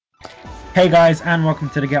Hey guys, and welcome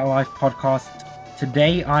to the Get a Life podcast.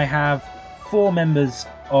 Today I have 4 members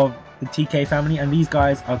of the TK family, and these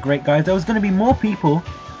guys are great guys. There was going to be more people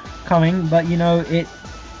coming, but it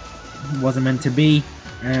wasn't meant to be,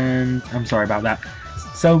 and I'm sorry about that.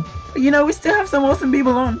 So, we still have some awesome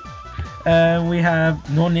people on. We have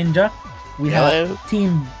Nor Ninja, we Hello. have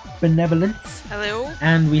Team Benevolence, Hello.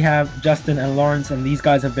 and we have Justin and Lawrence, and these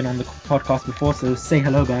guys have been on the podcast before, so say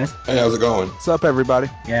hello, guys. Hey, how's it going? What's up,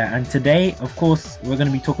 everybody? Yeah, and today, of course, we're going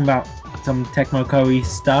to be talking about some Tecmo Koei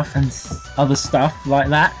stuff and other stuff like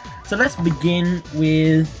that. So let's begin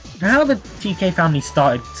with how the TK family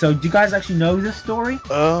started. So do you guys actually know this story?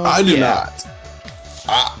 I do not.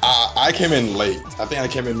 I came in late. I think I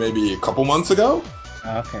came in maybe a couple months ago.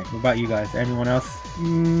 Okay, what about you guys? Anyone else?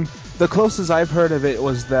 The closest I've heard of it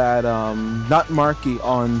was that Not Marky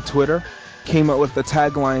on Twitter came up with the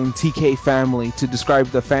tagline TK Family to describe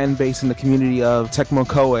the fan base and the community of Tecmo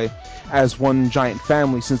Koei as one giant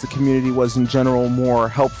family, since the community was in general more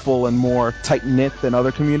helpful and more tight-knit than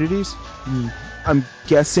other communities. I'm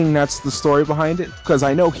guessing that's the story behind it, because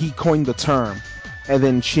I know he coined the term, and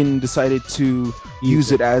then Shin decided to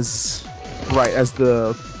use it as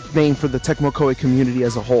the name for the Tecmo Koei community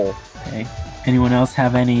as a whole. Okay. Anyone else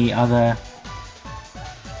have any other?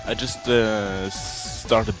 I just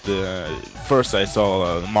started first I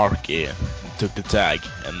saw Marky took the tag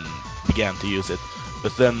and began to use it,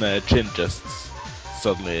 but then Chin just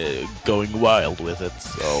suddenly going wild with it,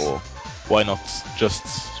 so why not just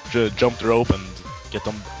jump the rope and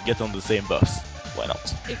get on the same bus? Why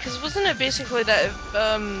not? Because wasn't it basically that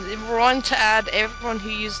they want to add everyone who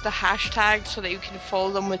used the hashtag so that you can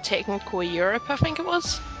follow them with Technical Europe, I think it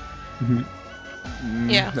was?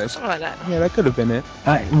 Yeah, something like that. Yeah, that could have been it.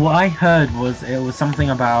 What I heard was it was something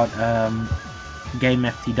about Game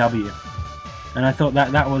FTW, and I thought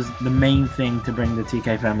that was the main thing to bring the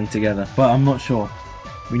TK family together, but I'm not sure.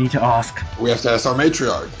 We need to ask. We have to ask our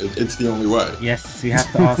matriarch. It's the only way. Yes, we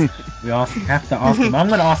have to ask. have to ask him. I'm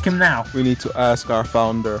going to ask him now. We need to ask our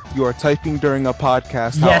founder. You are typing during a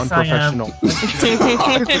podcast. How Yes, I am. unprofessional.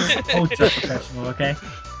 Ultra professional, okay?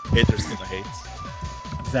 Haters gonna hate.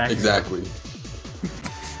 Exactly. Exactly.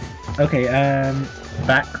 Okay,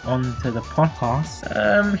 back onto the podcast.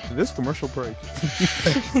 This commercial break.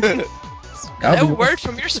 A word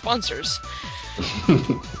from your sponsors.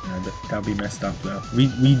 That'll be messed up though. We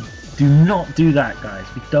do not do that, guys.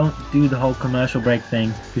 We don't do the whole commercial break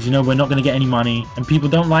thing because we're not going to get any money, and people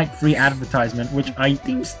don't like free advertisement, which I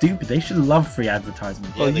think is stupid. They should love free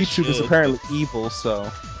advertisement. Yeah, Well, they YouTube is should. apparently evil, so.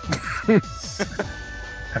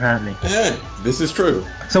 Apparently. Yeah, this is true.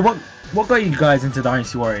 So what got you guys into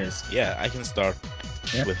Dynasty Warriors? Yeah, I can start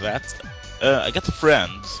Yeah. with that. I got a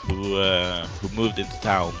friend who moved into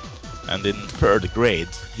town, and in 3rd grade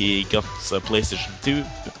he got a PlayStation 2,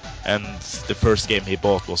 and the first game he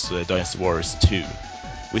bought was Dynasty Warriors 2.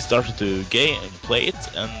 We started to play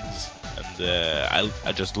it, and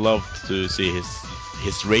I just loved to see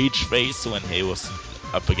his rage face when he was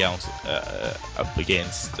up against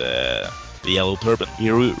the Yellow Turban. He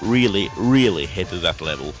really hated that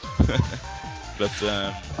level. But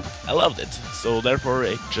I loved it, so therefore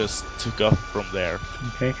it just took off from there.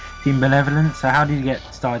 Okay, Team Benevolence. So how did you get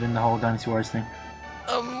started in the whole Dynasty Warriors thing?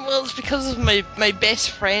 Well, it's because of my best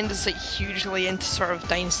friend is like hugely into sort of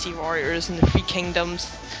Dynasty Warriors and the Three Kingdoms,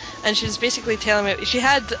 and she was basically telling me she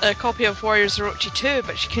had a copy of Warriors Orochi 2,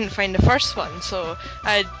 but she couldn't find the first one, so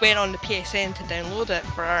I went on the PSN to download it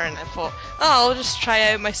for her, and I thought, oh, I'll just try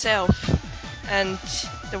it out myself, and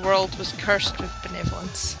the world was cursed with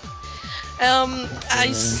benevolence. I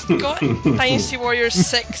got Dynasty Warriors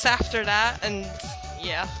 6 after that, and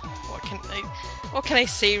yeah, what can I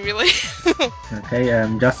say really? Okay,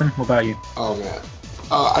 Justin, what about you? Oh man.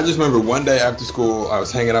 I just remember one day after school, I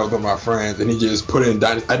was hanging out with one of my friends, and he just put in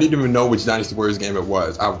Dynasty. I didn't even know which Dynasty Warriors game it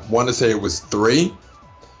was. I want to say it was 3,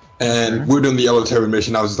 and we were doing the Yellow Turban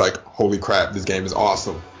mission. I was just like, "Holy crap, this game is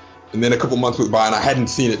awesome!" And then a couple months went by, and I hadn't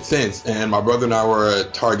seen it since. And my brother and I were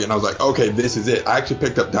at Target, and I was like, "Okay, this is it." I actually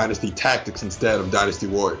picked up Dynasty Tactics instead of Dynasty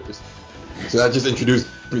Warriors. So that just introduced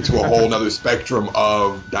me to a whole nother spectrum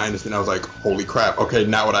of Dynasty, and I was like, holy crap, okay,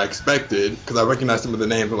 not what I expected, because I recognized some of the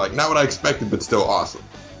names, but like, not what I expected, but still awesome.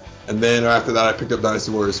 And then after that, I picked up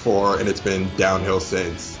Dynasty Warriors 4, and it's been downhill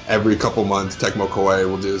since. Every couple months, Tecmo Koei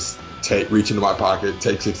will just reach into my pocket,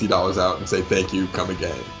 take $60 out, and say, thank you, come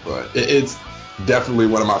again. But it's definitely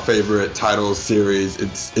one of my favorite titles, series.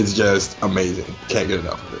 It's just amazing. Can't get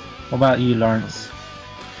enough of it. What about you, Lawrence?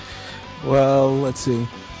 Well, let's see.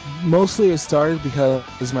 Mostly it started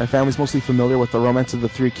because my family's mostly familiar with the Romance of the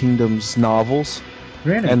Three Kingdoms novels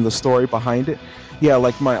Really? and the story behind it. Yeah,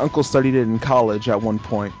 like my uncle studied it in college at one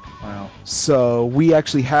point. Wow. So we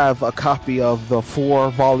actually have a copy of the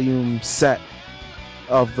 4-volume set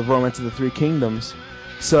of the Romance of the Three Kingdoms.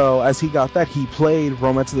 So as he got that, he played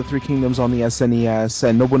Romance of the Three Kingdoms on the SNES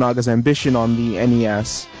and Nobunaga's Ambition on the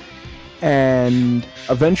NES. And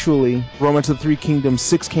eventually, Romance of the Three Kingdoms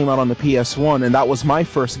 6 came out on the PS1, and that was my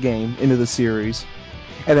first game into the series.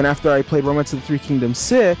 And then after I played Romance of the Three Kingdoms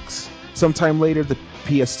 6, sometime later the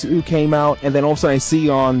PS2 came out, and then all of a sudden I see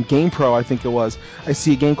on GamePro, I think it was, I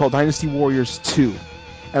see a game called Dynasty Warriors 2.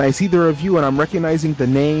 And I see the review, and I'm recognizing the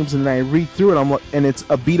names, and then I read through it, and it's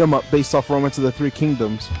a beat-em-up based off Romance of the Three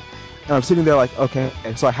Kingdoms. And I'm sitting there like, okay,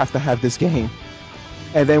 so I have to have this game.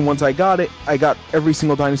 And then once I got it, I got every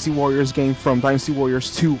single Dynasty Warriors game from Dynasty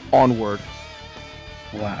Warriors 2 onward.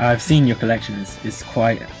 Wow, I've seen your collection. It's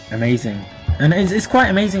quite amazing. And it's quite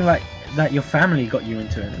amazing like that your family got you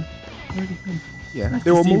into it. Yeah, Nice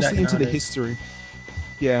they to were see mostly that into the nowadays. history.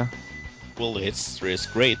 Yeah. Well, the history is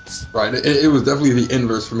great. Right, it was definitely the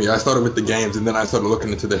inverse for me. I started with the games, and then I started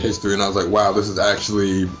looking into the history, and I was like, wow, this is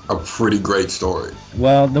actually a pretty great story.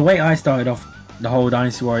 Well, the way I started off the whole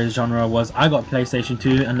Dynasty Warriors genre was I got a PlayStation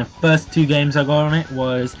 2, and the first 2 games I got on it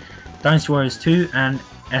was Dynasty Warriors 2 and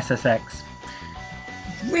SSX.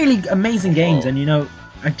 Really amazing games, and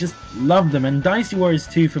I just loved them. And Dynasty Warriors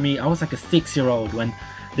 2 for me, I was like a 6-year-old when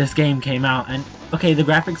this game came out, and okay, the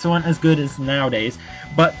graphics weren't as good as nowadays,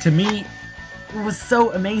 but to me, it was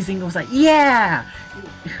so amazing. It was like, yeah!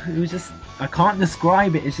 It was just, I can't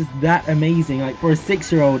describe it, it's just that amazing. Like, for a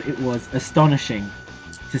 6-year-old, it was astonishing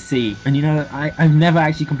to see. And I've never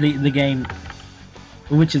actually completed the game,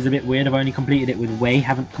 which is a bit weird. I've only completed it with Wei,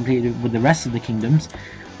 haven't completed it with the rest of the kingdoms.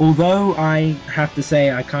 Although, I have to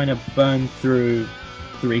say, I kind of burned through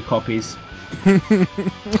 3 copies.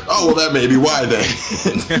 Oh, well, that may be why then.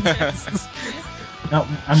 No,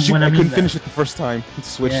 Shoot, when I couldn't that, finish it the first time.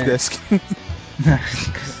 Switch Yeah. disc.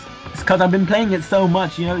 It's because I've been playing it so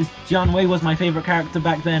much, Jian Wei was my favourite character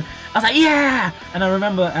back then. I was like, yeah! And I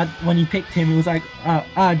remember when you picked him, it was like,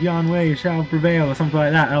 Jian Wei shall prevail, or something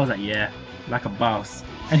like that. And I was like, yeah, like a boss.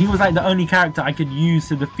 And he was like the only character I could use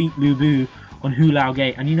to defeat Lu Bu on Hulao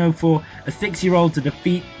Gate. And for a 6-year-old to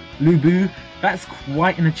defeat Lu Bu, that's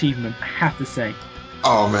quite an achievement, I have to say.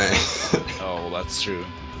 Oh, man. Oh, that's true.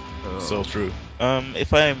 So true.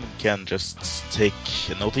 If I can just take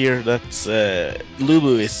a note here, that Lu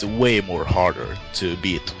Bu is way more harder to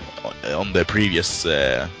beat on the previous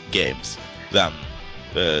games than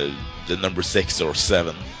the number 6 or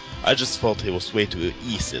 7. I just thought it was way too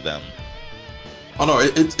easy then. Oh, no,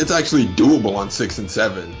 it's actually doable on 6 and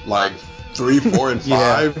 7. Like, 3, 4, and 5,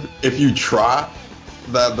 Yeah. if you try.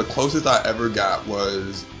 The closest I ever got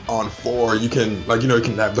was on 4. You can, you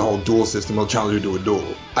can have the whole duel system. He'll challenge you to a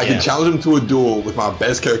duel. I can challenge him to a duel with my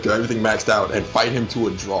best character, everything maxed out, and fight him to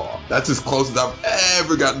a draw. That's as close as I've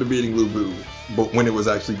ever gotten to beating Lu Bu. But when it was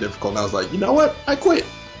actually difficult, and I was like, you know what? I quit.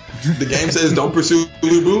 The game says don't pursue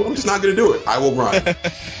Lu Bu. I'm just not going to do it. I will run.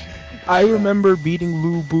 I remember beating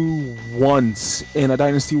Lu Bu once in a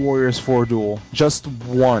Dynasty Warriors 4 duel. Just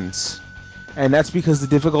once. And that's because the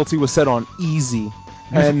difficulty was set on easy.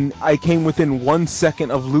 And I came within 1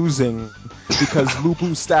 second of losing because Lu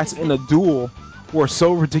Bu's stats in a duel were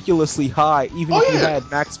so ridiculously high. Even if you had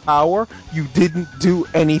max power, you didn't do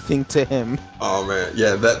anything to him. Oh man,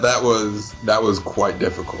 yeah, that was quite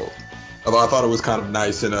difficult. Although I thought it was kind of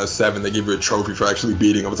nice in 7, they give you a trophy for actually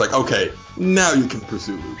beating him. It's like, okay, now you can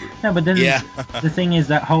pursue Lu Bu. No, but then the thing is,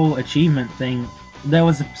 that whole achievement thing, there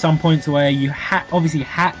was some points where you obviously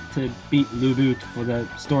had to beat Lu Bu for the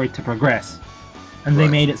story to progress. And they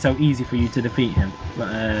made it so easy for you to defeat him. But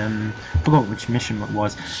I forgot which mission it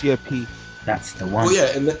was. Xie Pi. That's the one. Well,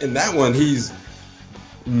 yeah, in that one, he's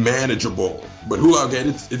manageable. But Hulao Gate,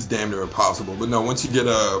 it's damn near impossible. But no, once you get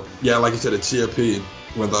like you said, a Xie Pi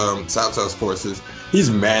with Cao Cao's forces,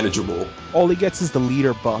 he's manageable. All he gets is the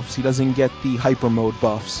leader buffs. He doesn't get the hyper mode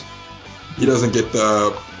buffs. He doesn't get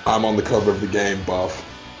the I'm on the cover of the game buff.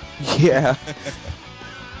 Yeah.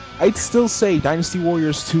 I'd still say Dynasty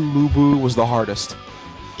Warriors 2 Lu Bu was the hardest.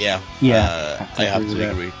 Yeah. I have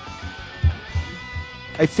to agree.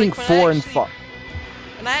 I think like 4 and 5.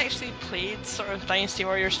 When I actually played sort of Dynasty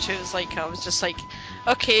Warriors 2, it's like I was just like,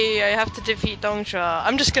 okay, I have to defeat Dongjia.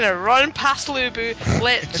 I'm just gonna run past Lu Bu,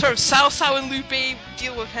 let sort of Cao Cao and Liu Bei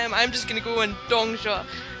deal with him. I'm just gonna go on Dongjia,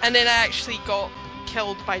 and then I actually got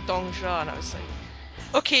killed by Dongjia, and I was like,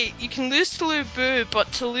 okay, you can lose to Lu Bu,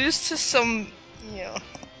 but to lose to some,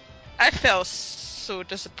 I felt so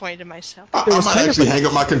disappointed in myself. I might actually hang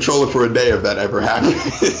up my controller for a day if that ever happened.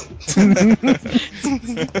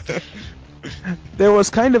 There was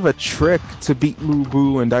kind of a trick to beat Lu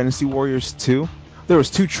Bu in Dynasty Warriors 2, there was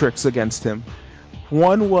 2 tricks against him.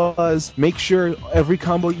 One was make sure every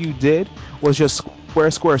combo you did was just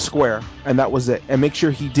square, square, square, and that was it. And make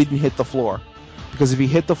sure he didn't hit the floor, because if he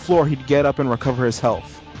hit the floor, he'd get up and recover his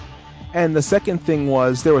health. And the second thing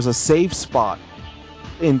was there was a save spot.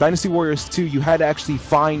 In Dynasty Warriors 2, you had to actually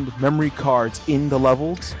find memory cards in the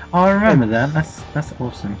levels. Oh, I remember that. That's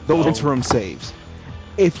awesome. Those interim saves.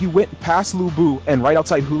 If you went past Lu Bu and right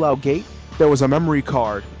outside Hulao Gate, there was a memory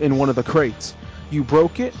card in one of the crates. You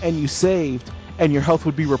broke it and you saved, and your health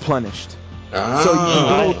would be replenished. So you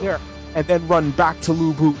can go there and then run back to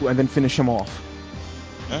Lu Bu and then finish him off.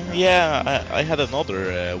 I had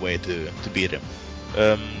another way to beat him.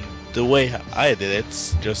 The way I did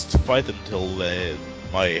it, just fight until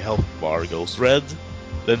my health bar goes red,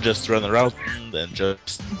 then just run around and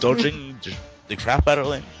just dodging the crap out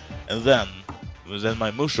of him, and then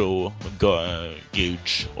my Musho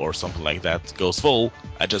gauge or something like that goes full.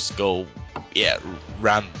 I just go,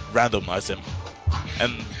 randomize him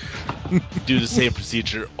and do the same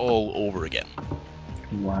procedure all over again.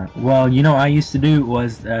 Wow. Well, you know what I used to do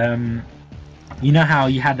was, you know how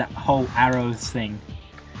you had that whole arrows thing?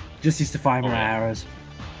 Just used to fire more arrows,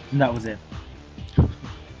 and that was it.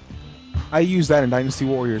 I used that in Dynasty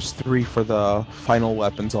Warriors 3 for the final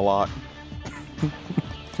weapons a lot.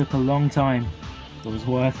 Took a long time. It was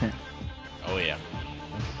worth it. Oh yeah.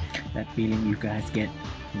 That feeling you guys get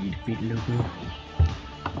when you defeat Lu Bu.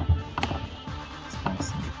 It's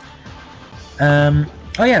awesome.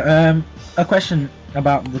 A question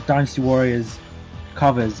about the Dynasty Warriors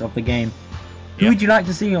covers of the game. Who would you like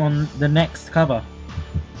to see on the next cover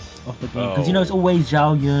of the game? Because it's always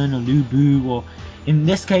Zhao Yun or Lu Bu, or in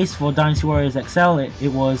this case for Dynasty Warriors XL,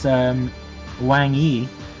 it was Wang Yi.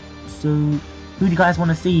 So who do you guys want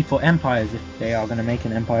to see for Empires if they are going to make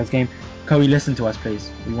an Empires game? Cody, listen to us, please.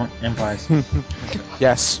 We want Empires.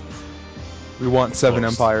 Yes. We want 7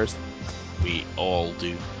 Empires. We all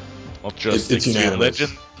do. Not just Extreme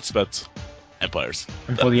Legends, but Empires.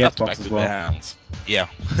 And for the Xbox as well. Hands. Yeah.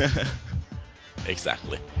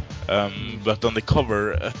 Exactly. But on the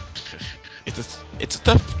cover, it's a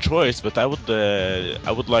tough choice. But I would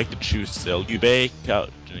like to choose Liu Bei, Cao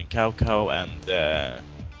Cao, and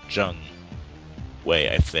Zheng Wei.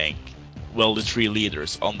 I think. Well, the 3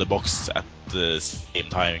 leaders on the box at the same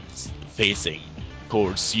time, facing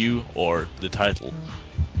towards you or the title.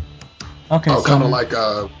 Okay. So kind of like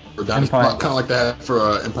kind of like that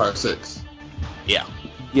for Empire 6. Yeah.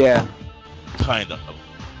 Yeah. Kind of.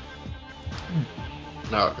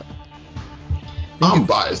 No. I'm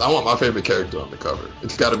biased. I want my favorite character on the cover.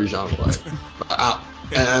 It's got to be Zhang Wei.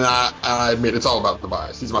 And I admit it's all about the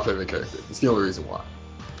bias. He's my favorite character. It's the only reason why.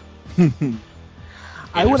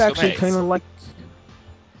 I would actually kind of like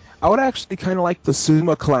the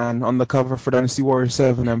Suma clan on the cover for Dynasty Warriors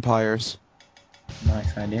 7 Empires.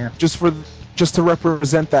 Nice idea. Just to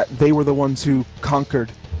represent that they were the ones who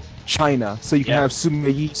conquered China. So you can have Suma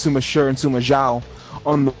Yi, Suma Shi, and Suma Zhao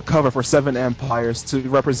on the cover for 7 Empires to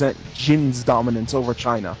represent Jin's dominance over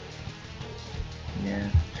China. Yeah.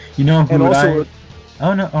 You know who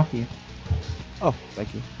Oh no, off you. Oh,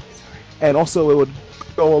 thank you. And also it would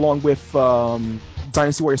go along with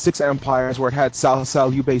Dynasty Warriors 6 Empires, where it had Cao Cao,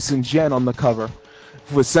 Liu Bei, Sun Jian on the cover.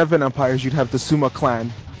 With 7 Empires, you'd have the Suma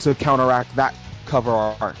clan to counteract that cover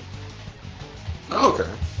art. Okay.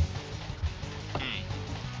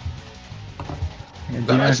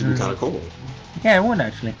 That actually be kind of cool. Yeah, it would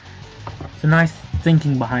actually. It's a nice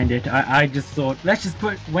thinking behind it. I just thought, let's just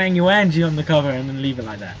put Wang Yuanji on the cover and then leave it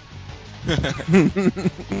like that.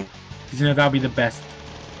 Because that'll be the best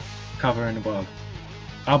cover in the world.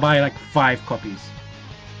 I'll buy like 5 copies.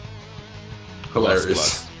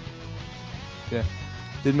 Hilarious. Yeah.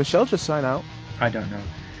 Did Michelle just sign out? I don't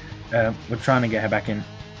know. We're trying to get her back in.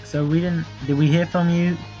 So did we hear from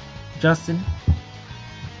you, Justin?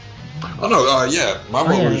 Oh no, yeah. My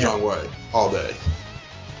vote was Zhang Wei all day.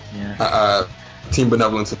 Yeah. Team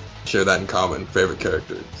Benevolence share that in common. Favorite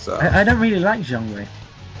character. So. I don't really like Zhang Wei.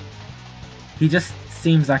 He just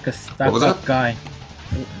seems like a stuck-up guy.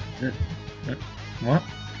 What?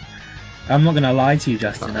 I'm not gonna lie to you,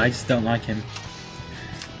 Justin. I just don't like him.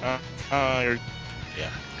 Yeah.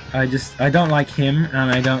 I don't like him,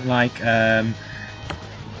 and I don't like I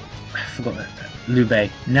forgot that. Liu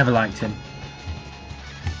Bei. Never liked him.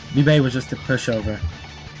 Liu Bei was just a pushover.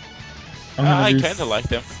 I kind of liked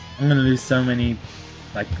him. I'm gonna lose so many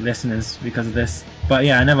listeners because of this. But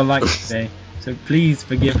yeah, I never liked Liu Bei. So please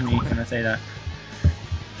forgive me when I say that.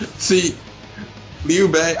 See, Liu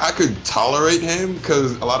Bei, I could tolerate him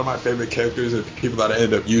because a lot of my favorite characters and people that I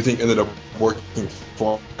ended up using ended up working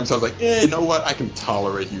for him. So I was like, you know what? I can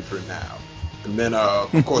tolerate you for now. And then,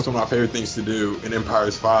 of course, one of my favorite things to do in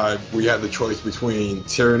Empires 5, we had the choice between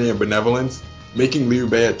tyranny and benevolence. Making Liu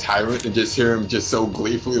Bei a tyrant and just hear him just so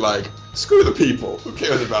gleefully like, screw the people, who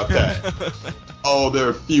cares about that? Oh, there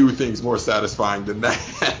are few things more satisfying than that.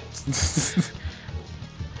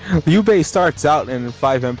 Liu Bei starts out in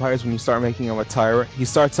Five Empires when you start making him a tyrant. He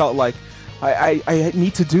starts out like, I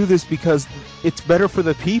need to do this because it's better for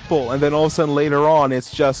the people, and then all of a sudden later on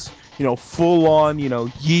it's just, full on,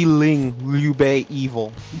 Yi Ling Liu Bei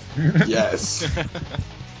evil. Yes.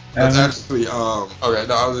 That's actually okay.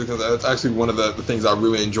 No, I was gonna say that's actually one of the things I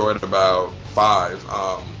really enjoyed about 5.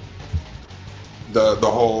 The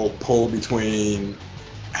whole pull between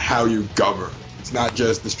how you govern. It's not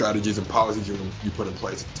just the strategies and policies you put in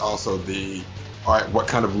place. It's also all right, what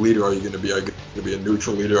kind of leader are you going to be? Are you going to be a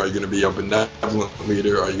neutral leader? Are you going to be a benevolent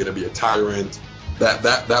leader? Are you going to be a tyrant?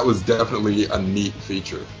 That was definitely a neat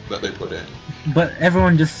feature that they put in. But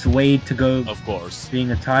everyone just swayed to go, of course,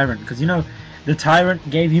 being a tyrant because the tyrant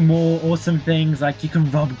gave you more awesome things, like you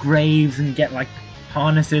can rob graves and get like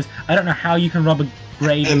harnesses. I don't know how you can rob a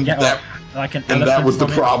grave and get like an elephant. And that was the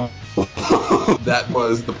problem. That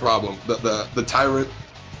was the problem. The tyrant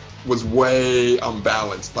was way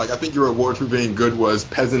unbalanced. Like, I think your reward for being good was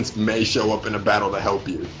peasants may show up in a battle to help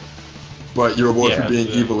you. But your reward for being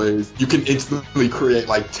evil is you can instantly create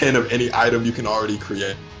like 10 of any item you can already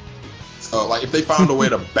create. So like if they found a way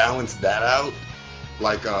to balance that out,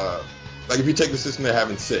 like if you take the system they have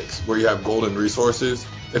in 6, where you have golden resources,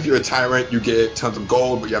 if you're a tyrant, you get tons of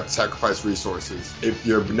gold, but you have to sacrifice resources. If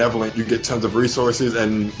you're benevolent, you get tons of resources,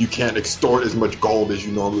 and you can't extort as much gold as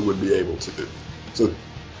you normally would be able to do. So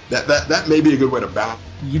that may be a good way to balance.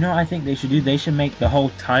 I think they should make the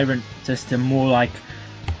whole tyrant system more like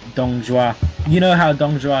Dong Zhuo. You know how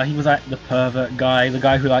Dong Zhuo, he was like the pervert guy, the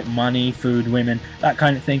guy who liked money, food, women, that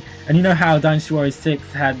kind of thing. And you know how Dynasty Warriors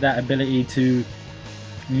 6 had that ability to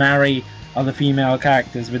marry other female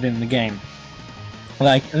characters within the game.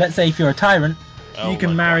 Like, let's say if you're a tyrant, you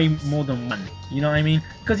can marry more than one. You know what I mean?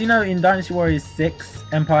 Because in Dynasty Warriors 6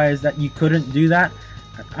 Empires that you couldn't do that.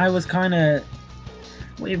 I was kind of...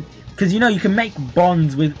 Because you can make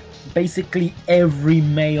bonds with basically every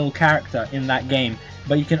male character in that game,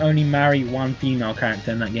 but you can only marry one female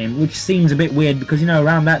character in that game, which seems a bit weird because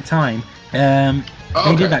around that time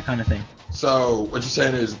they did that kind of thing. So what you're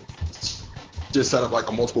saying is just set up like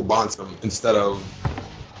a multiple bond system instead of...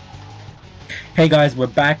 Hey guys, we're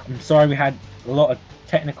back. I'm sorry we had a lot of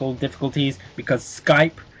technical difficulties because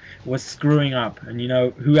Skype was screwing up, and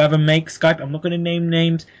whoever makes Skype, I'm not going to name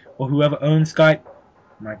names, or whoever owns Skype,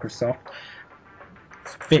 Microsoft,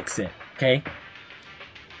 fix it, okay?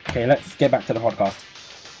 Okay, let's get back to the podcast.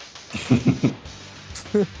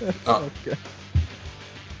 Okay.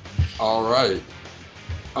 All right.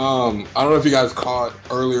 I don't know if you guys caught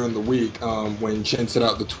earlier in the week when Chen sent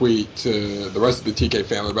out the tweet to the rest of the TK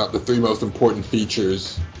family about the 3 most important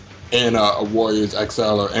features in a Warriors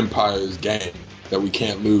XL or Empires game that we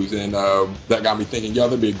can't lose. And that got me thinking,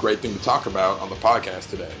 that'd be a great thing to talk about on the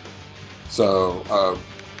podcast today. So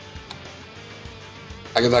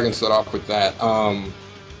I guess I can start off with that.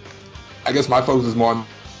 I guess my focus is more on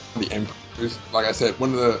the Empires. Like I said,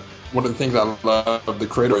 one of the things I love the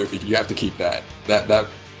creator feature, you have to keep that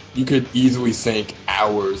you could easily sink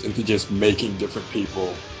hours into just making different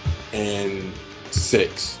people in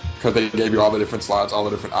 6 because they gave you all the different slots, all the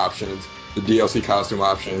different options, the DLC costume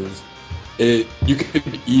options. You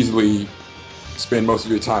could easily spend most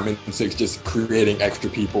of your time in 6 just creating extra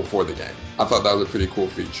people for the game. I thought that was a pretty cool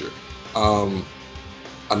feature.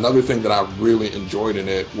 Another thing that I really enjoyed in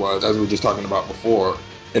it was, as we were just talking about before,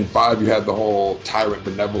 in 5 you had the whole tyrant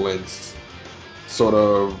benevolence sort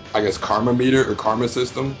of, I guess, karma meter or karma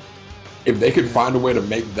system. If they could find a way to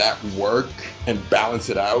make that work and balance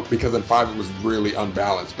it out, because in 5 it was really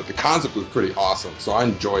unbalanced, but the concept was pretty awesome, so I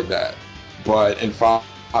enjoyed that. But in 5,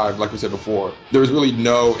 like we said before, there was really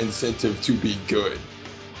no incentive to be good.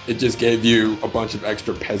 It just gave you a bunch of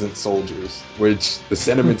extra peasant soldiers, which the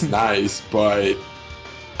sentiment's nice, but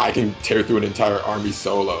I can tear through an entire army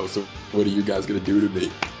solo, so what are you guys going to do to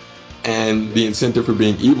me? And the incentive for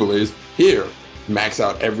being evil is, here, max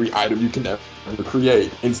out every item you can ever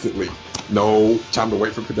create instantly. No time to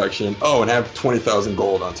wait for production. Oh, and have 20,000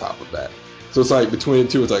 gold on top of that. So it's like, between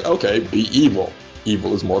the two, it's like, okay, be evil.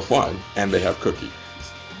 Evil is more fun, and they have cookies.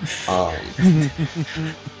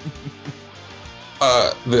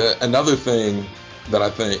 Another thing that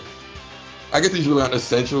I guess these really aren't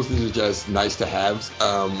essentials, these are just nice to haves.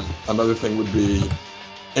 Another thing would be,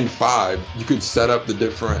 in 5, you could set up the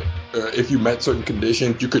different, if you met certain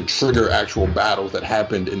conditions, you could trigger actual battles that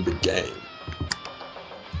happened in the game.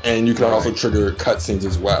 And you could also trigger cutscenes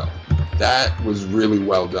as well. that was really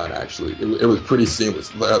well done. Actually, it was pretty seamless.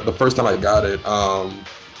 The first time I got it,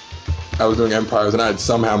 I was doing Empires, and I had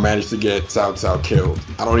somehow managed to get Cao Cao killed.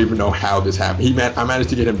 I don't even know how this happened. I managed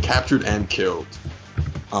to get him captured and killed.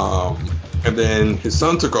 And then his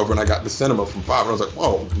son took over, and I got the cinema from 5, and I was like,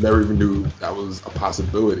 whoa, never even knew that was a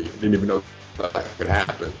possibility. Didn't even know that could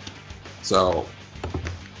happen. So,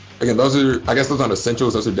 again, I guess those aren't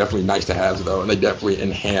essentials. Those are definitely nice to have, though, and they definitely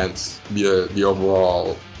enhance the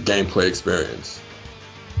overall gameplay experience.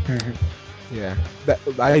 Yeah,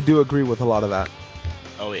 I do agree with a lot of that.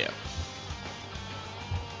 Oh yeah.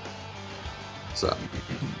 So,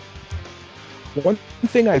 One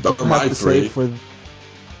thing I do Those are my have to say three.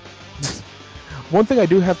 one thing I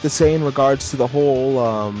do have to say in regards to the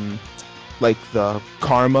whole like the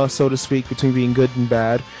karma, so to speak, between being good and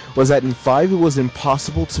bad, was that in 5 it was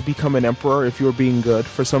impossible to become an emperor if you were being good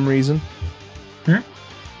for some reason.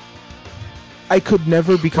 I could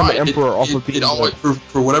never become an emperor off of being always, good.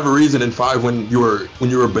 for whatever reason in 5, when you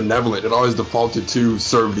were benevolent, it always defaulted to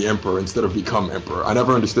serve the emperor instead of become emperor. I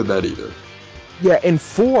never understood that either. Yeah, in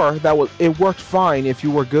 4 it worked fine. If you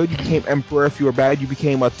were good, you became emperor. If you were bad, you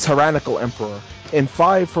became a tyrannical emperor. In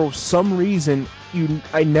 5, for some reason,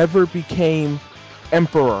 I never became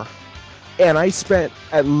emperor. And I spent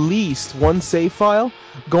at least one save file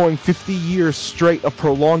going 50 years straight of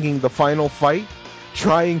prolonging the final fight,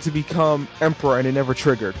 trying to become emperor, and it never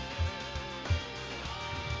triggered.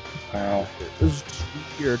 Wow. It was just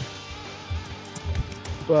weird.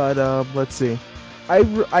 But let's see.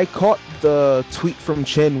 I caught the tweet from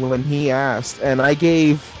Chin when he asked, and I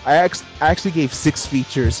actually gave 6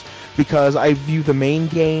 features because I view the main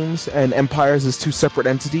games and Empires as 2 separate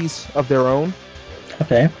entities of their own.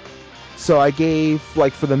 Okay. So I gave,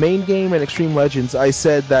 like, for the main game and Extreme Legends, I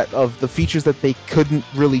said that of the features that they couldn't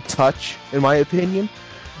really touch, in my opinion,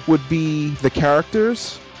 would be the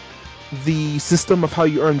characters, the system of how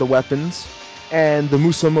you earn the weapons, and the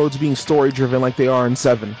Muso modes being story-driven like they are in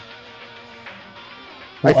 7.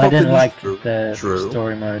 Well, I didn't like True. the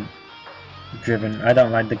story mode driven. I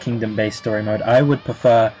don't like the kingdom-based story mode. I would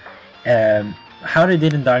prefer how they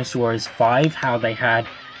did in Dynasty Warriors 5, how they had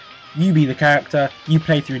you be the character, you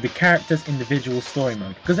play through the character's individual story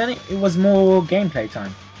mode. Because then it was more gameplay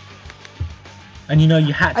time. And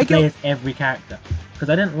you had to play as every character. Because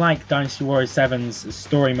I didn't like Dynasty Warriors 7's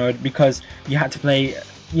story mode because you had to play,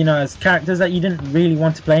 as characters that you didn't really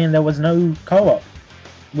want to play and there was no co-op.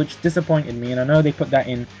 Which disappointed me, and I know they put that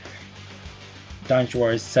in Dynasty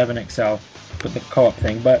Warriors 7 XL, put the co-op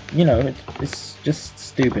thing, but, it's just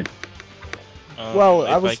stupid. Well,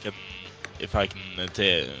 if I can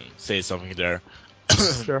say something there.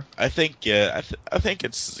 Sure. I think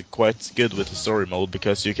it's quite good with the story mode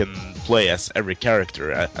because you can play as every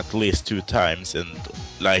character at least 2 times and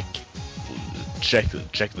like check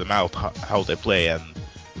them out how they play, and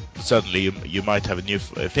suddenly you might have a new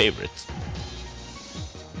favorite.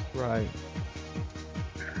 Right.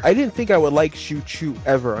 I didn't think I would like Shu Chu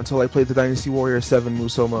ever until I played the Dynasty Warriors 7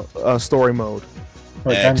 story mode.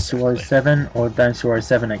 Or Dynasty Warriors 7 or Dynasty Warriors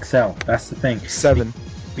 7 XL. That's the thing. 7.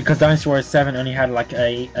 Because Dynasty Warriors 7 only had like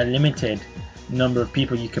a limited number of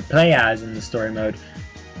people you could play as in the story mode.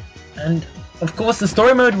 And of course the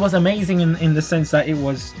story mode was amazing in the sense that it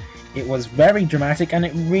was very dramatic and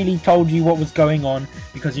it really told you what was going on,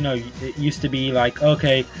 because it used to be like,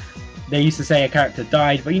 okay, they used to say a character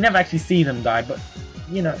died, but you never actually see them die. But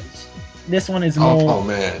this one is more. Oh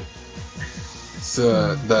man, it's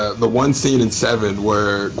the one scene in 7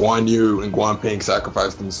 where Guan Yu and Guan Ping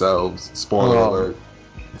sacrificed themselves. Spoiler alert!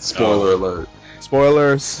 Spoiler alert!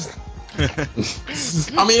 Spoilers.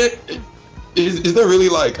 I mean, is there really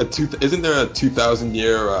like isn't there a 2,000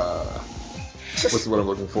 year what's what I'm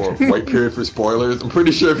looking for? White period for spoilers? I'm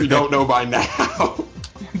pretty sure if you don't know by now.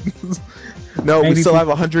 No, Maybe we still have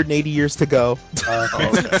 180 years to go.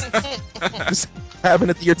 Okay. Just happen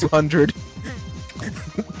at the year 200.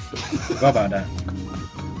 What about that?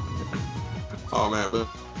 Oh man, but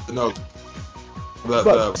no.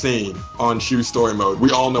 The scene on Shu story mode,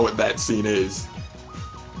 we all know what that scene is.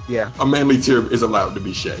 Yeah. A manly tear is allowed to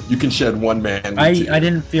be shed. You can shed one manly tear. I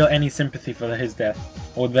didn't feel any sympathy for his death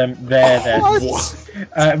or their death. Because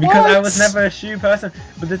What? I was never a Shu person.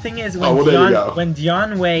 But the thing is, when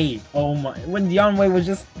Dian Wei was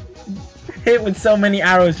just hit with so many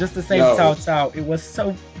arrows just to save Cao Cao, it was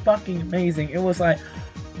so fucking amazing. It was like,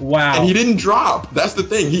 wow. And he didn't drop. That's the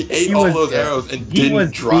thing. He ate all those arrows and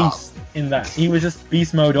didn't drop. Beast in that. He was just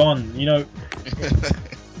beast mode on.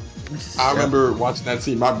 I remember watching that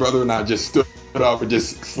scene. My brother and I just stood up and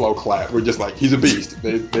just slow clap. We're just like, he's a beast.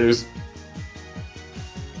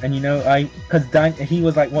 And because he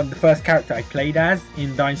was like the first character I played as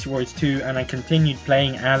in Dynasty Warriors 2, and I continued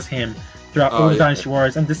playing as him throughout all Dynasty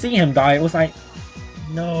Warriors. And to see him die, it was like,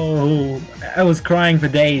 no, I was crying for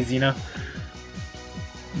days.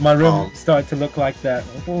 My room started to look like that.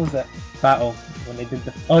 What was that battle when they did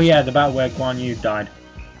the? Oh yeah, the battle where Guan Yu died.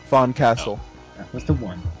 Fawn Castle. That was the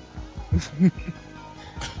one.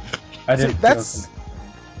 I didn't feel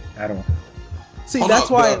at all. See, that's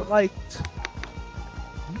why I liked.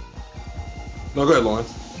 No, go ahead,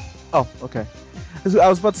 Lawrence. Oh, okay. I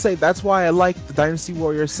was about to say, that's why I liked the Dynasty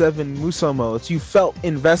Warrior 7 Musou modes. You felt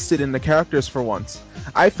invested in the characters for once.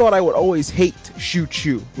 I thought I would always hate Shu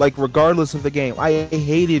Chu, like regardless of the game. I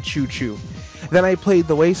hated Shu Chu. Then I played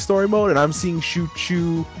the Wave story mode, and I'm seeing Shu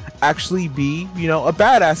Chu actually be, a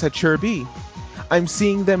badass at Chur-B. I'm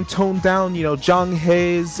seeing them tone down, Zhang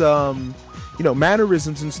Hei's,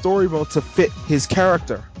 mannerisms in story mode to fit his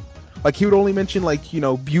character. Like, he would only mention,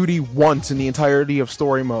 beauty once in the entirety of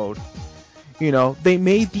story mode. They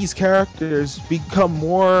made these characters become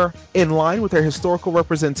more in line with their historical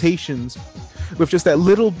representations with just that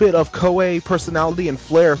little bit of Koei personality and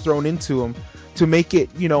flair thrown into them to make it,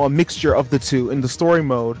 a mixture of the two in the story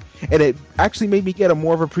mode. And it actually made me get a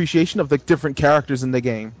more of appreciation of the different characters in the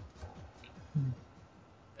game.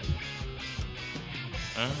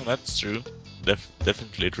 That's true.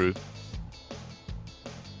 Definitely true.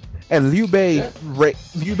 And Liu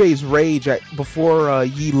Bei's rage before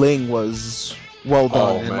Yi Ling was well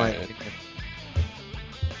done, in my opinion.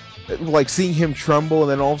 Like, seeing him tremble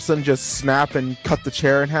and then all of a sudden just snap and cut the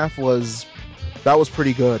chair in half was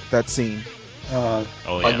pretty good, that scene.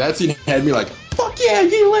 Like, that scene had me like, fuck yeah,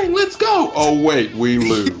 Yi Ling, let's go! Oh wait, we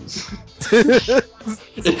lose.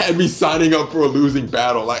 It had me signing up for a losing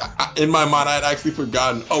battle. Like, in my mind, I had actually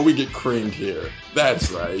forgotten, we get creamed here. That's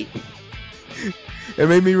right. It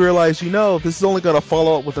made me realize, this is only going to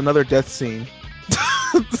follow up with another death scene.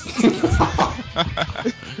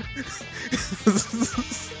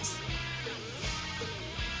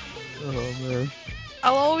 Oh, man.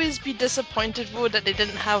 I'll always be disappointed, though, that they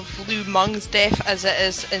didn't have Lu Meng's death as it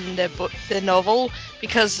is in the novel,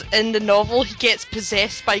 because in the novel he gets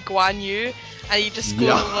possessed by Guan Yu, and he just goes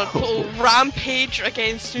on a total rampage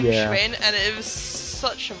against Sun Quan, and it was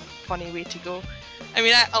such a funny way to go. I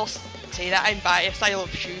mean, I'll say that I'm biased. I love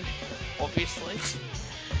Shu, obviously.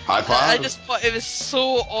 High five. I just thought it was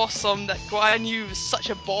so awesome that Guan Yu was such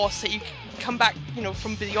a boss that you could come back,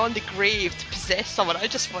 from beyond the grave to possess someone. I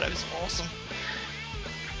just thought it was awesome.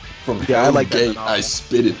 From Hell's Gate, I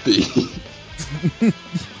spit at thee.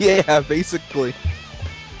 Yeah, basically.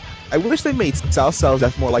 I wish they made Cao Cao's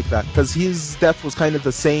death more like that, because his death was kind of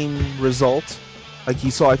the same result. Like,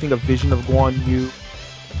 he saw, I think, a vision of Guan Yu,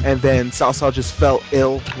 and then Cao Cao just fell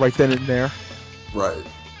ill right then and there. Right.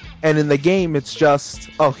 And in the game, it's just,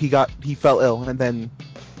 he fell ill, and then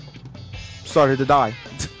started to die.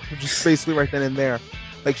 Just basically right then and there.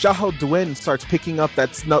 Like, Xiahou Duin starts picking up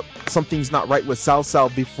that something's not right with Cao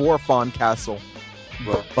Cao before Fawn Castle.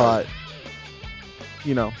 But,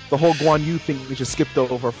 the whole Guan Yu thing we just skipped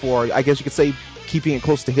over for, I guess you could say, keeping it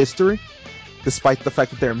close to history, despite the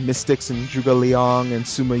fact that there are mystics and Zhuge Liang and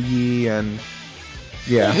Sima Yi and...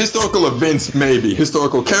 Yeah. Historical events, maybe.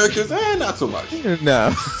 Historical characters, not so much.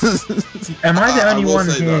 No. Am I the only one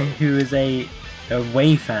here who is a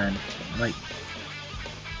Wei fan? Like...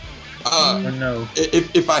 no.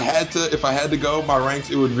 If I had to go, my ranks,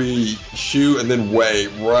 it would be Shu and then Wei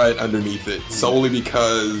right underneath it, solely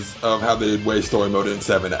because of how they did Wei story mode in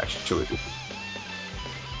 7. Actually,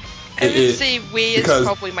 I would say Wei is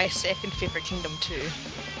probably my second favorite kingdom too.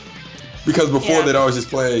 Because before they'd always just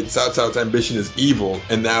played Cao Cao's ambition is evil,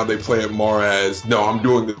 and now they play it more as, no, I'm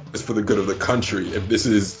doing this for the good of the country. If this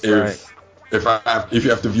is if you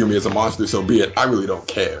have to view me as a monster, so be it. I really don't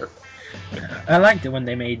care. I liked it when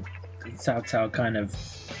they made Cao Cao kind of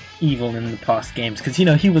evil in the past games, because he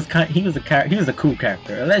was a cool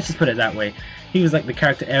character. Let's just put it that way. He was like the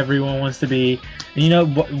character everyone wants to be.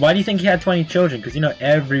 And why do you think he had 20 children? Because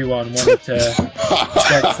everyone wanted to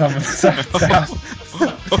get some of Cao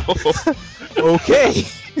Cao. Okay.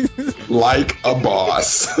 Like a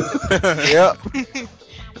boss. Yep.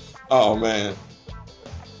 Oh man.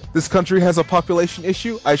 This country has a population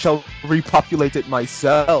issue. I shall repopulate it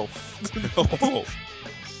myself.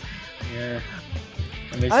 Yeah.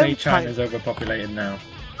 And they say China's overpopulated now.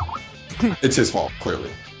 It's his fault,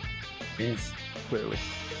 clearly. It is. Clearly.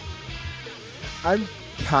 I'm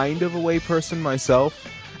kind of a Wei person myself,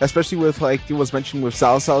 especially with, like it was mentioned with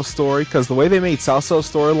Cao Cao's story, because the way they made Cao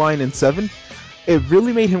Cao's storyline in 7, it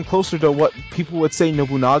really made him closer to what people would say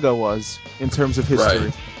Nobunaga was in terms of history.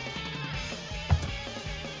 Right.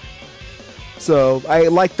 So I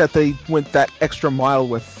like that they went that extra mile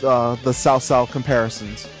with the Cao Cao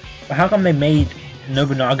comparisons. But how come they made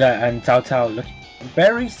Nobunaga and Cao Cao look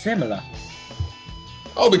very similar?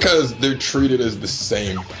 Oh, because they're treated as the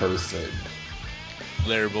same person.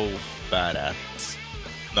 They're both bad at.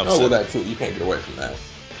 No, Oh, well, that too. You can't get away from that.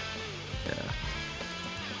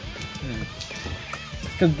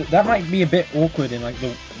 Because that might be a bit awkward in like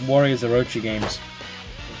the Warriors Orochi games.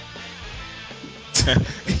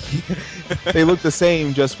 They look the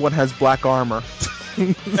same, just one has black armor.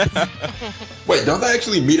 Wait, don't they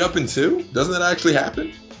actually meet up in 2? Doesn't that actually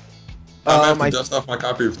happen? I'm gonna have to dust off my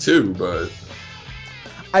copy of 2, but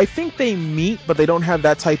I think they meet, but they don't have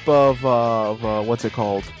that type of what's it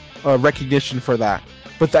called? Recognition for that.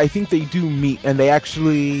 But I think they do meet, and they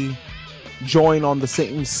actually join on the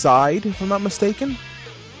same side, if I'm not mistaken.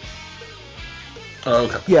 oh,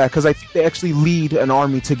 okay. Yeah, because I think they actually lead an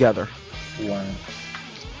army together. Wow.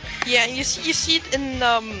 Yeah, you see it in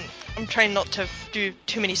I'm trying not to do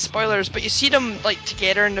too many spoilers, but you see them like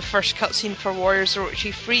together in the first cutscene for Warriors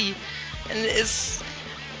Orochi 3, and it's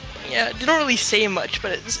they don't really say much,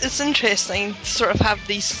 but it's interesting to sort of have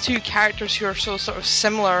these two characters who are so sort of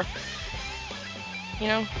similar. You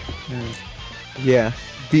know? Yeah,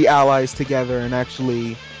 be allies together and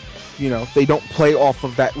actually, they don't play off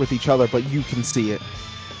of that with each other, but you can see it.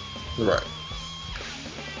 Right.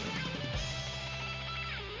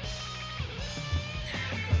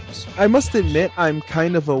 I must admit, I'm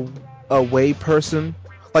kind of a away person.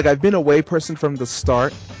 Like, I've been a away person from the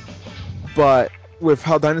start, but with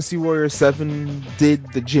how Dynasty Warriors 7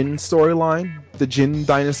 did the Jin storyline, the Jin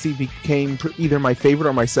dynasty became either my favorite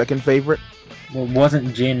or my second favorite. Well,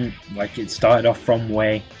 wasn't Jin like it started off from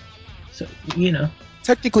Wei? So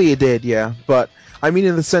Technically, it did, yeah. But I mean,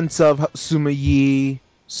 in the sense of Suma Yi,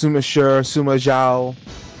 Suma Shi, Suma Zhao,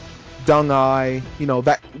 Deng Ai,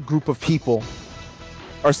 that group of people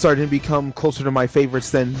are starting to become closer to my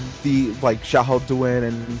favorites than the Xiahou Duan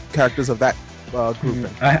and characters of that grouping.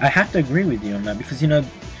 I have to agree with you on that because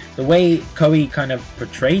the way Koei kind of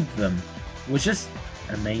portrayed them was just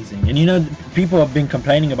amazing. And people have been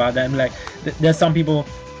complaining about that. And like, there's some people.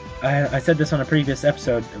 I said this on a previous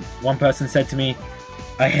episode. One person said to me,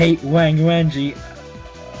 "I hate Wang Yuanji.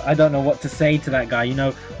 I don't know what to say to that guy.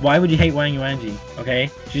 Why would you hate Wang Yuanji?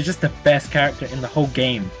 Okay, she's just the best character in the whole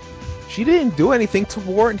game." She didn't do anything to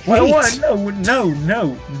warrant hate. What?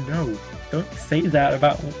 No. Don't say that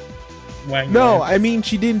about Wang. No, I mean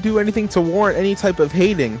she didn't do anything to warrant any type of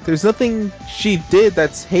hating. There's nothing she did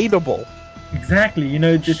that's hateable. Exactly.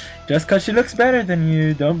 Just because she looks better than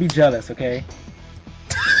you, don't be jealous, okay?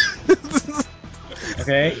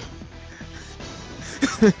 Okay?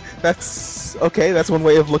 That's okay. That's one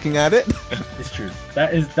way of looking at it. It's true.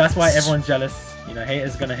 That's why everyone's jealous.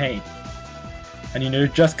 Haters gonna hate.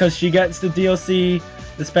 And just because she gets the DLC,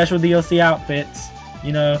 the special DLC outfits,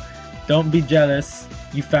 don't be jealous,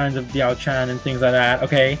 you fans of Diao Chan and things like that,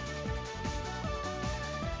 okay?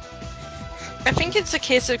 I think it's a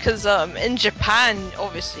case of because in Japan,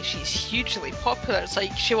 obviously she's hugely popular. It's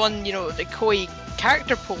like she won, the Koei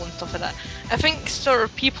character poll and stuff like that. I think sort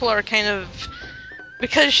of people are kind of,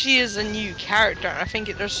 because she is a new character, I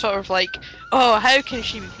think they're sort of like, oh, how can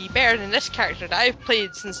she be better than this character that I've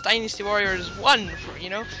played since Dynasty Warriors 1 for,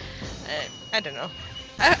 I don't know.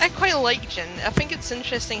 I quite like Jin. I think it's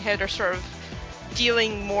interesting how they're sort of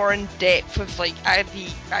dealing more in depth with like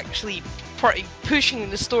actually pushing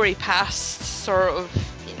the story past sort of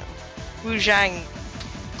Wu Zhang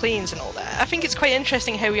planes and all that. I think it's quite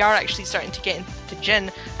interesting how we are actually starting to get into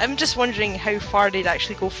Jin. I'm just wondering how far they'd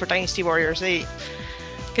actually go for Dynasty Warriors 8.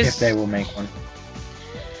 If they will make one.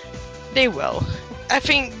 They will. I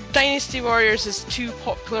think Dynasty Warriors is too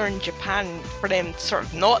popular in Japan for them sort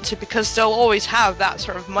of not to, because they'll always have that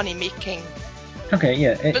sort of money making. Okay,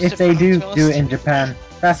 yeah. If they do it in Japan,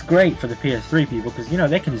 that's great for the PS3 people because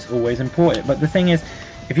they can just always import it. But the thing is,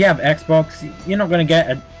 if you have Xbox, you're not going to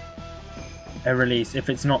get a release if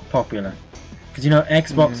it's not popular. Because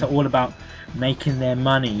Xbox are all about making their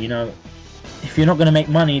money. If you're not going to make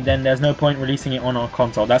money, then there's no point releasing it on our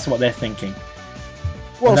console. That's what they're thinking.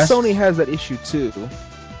 Well, Sony has that issue too.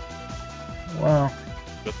 Well,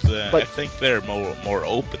 but I think they're more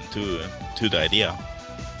open to the idea.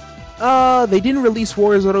 They didn't release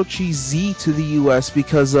Warriors Orochi Z to the US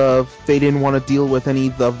because they didn't want to deal with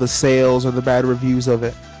any of the sales or the bad reviews of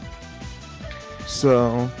it.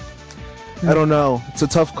 So, I don't know. It's a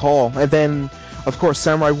tough call. And then, of course,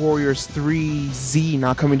 Samurai Warriors 3 Z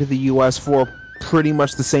not coming to the US for pretty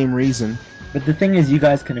much the same reason. But the thing is, you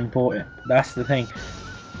guys can import it. That's the thing.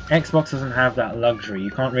 Xbox doesn't have that luxury.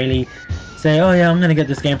 You can't really say, oh yeah, I'm gonna get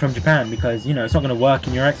this game from Japan, because you know it's not gonna work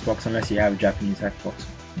in your Xbox unless you have a Japanese Xbox.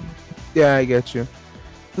 Yeah, I get you.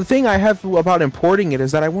 The thing I have about importing it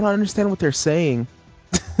is that I want to understand what they're saying.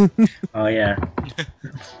 Oh yeah.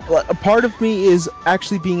 A part of me is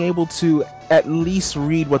actually being able to at least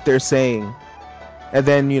read what they're saying. And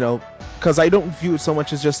then, because I don't view it so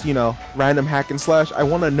much as just, random hack and slash. I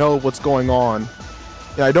want to know what's going on.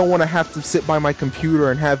 I don't want to have to sit by my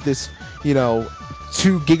computer and have this, 2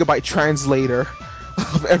 GB translator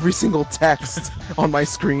of every single text on my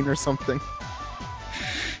screen or something.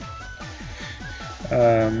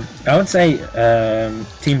 I would say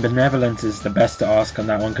Team Benevolence is the best to ask on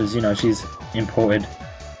that one, because she's imported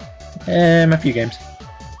a few games.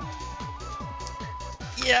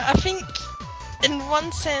 Yeah, I think in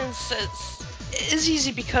one sense it is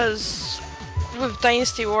easy, because with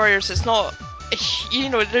Dynasty Warriors it's not,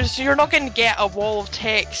 you're not going to get a wall of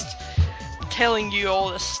text telling you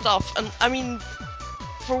all this stuff. And I mean,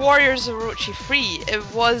 for Warriors Orochi 3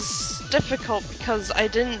 it was difficult because I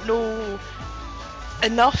didn't know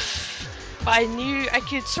enough, but I knew I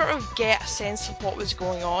could sort of get a sense of what was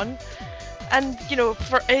going on. And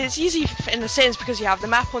it's easy in a sense because you have the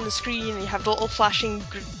map on the screen and you have the little flashing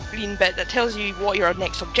green bit that tells you what your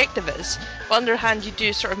next objective is. But on the other hand, you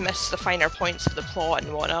do sort of miss the finer points of the plot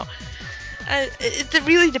and whatnot. It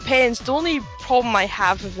really depends. The only problem I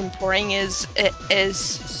have with importing is it is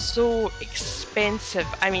so expensive.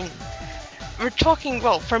 I mean, we're talking,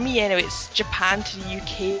 well, for me anyway, it's Japan to the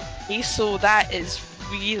UK, so that is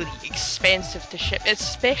really expensive to ship,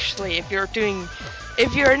 especially if you're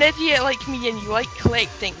an idiot like me and you like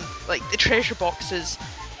collecting like the treasure boxes.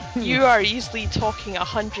 You are easily talking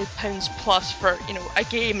 £100 plus for a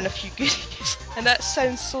game and a few goodies, and that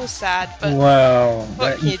sounds so sad, but Well,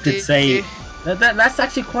 what can you you could do? say that's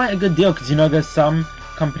actually quite a good deal, because there's some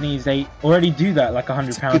companies, they already do that, like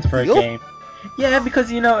 £100 for a deal? game. Yeah,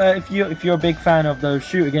 because if you're a big fan of those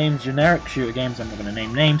shooter games, generic shooter games, I'm not going to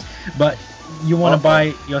name names, but you want to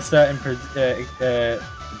buy your certain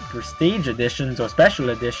prestige editions or special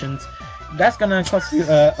editions, that's going to cost you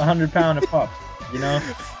 £100 a pop.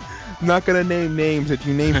 I'm not gonna name names if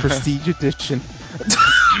you name Prestige Edition.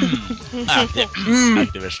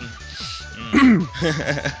 Activision.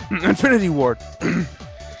 Infinity Ward.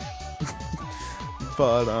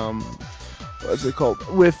 But what's it called?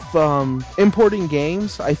 With importing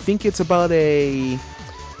games, I think it's about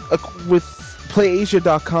with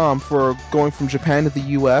PlayAsia.com for going from Japan to the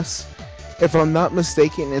US. If I'm not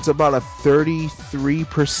mistaken, it's about a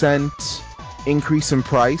 33% increase in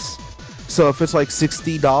price. So if it's like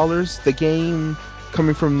 $60, the game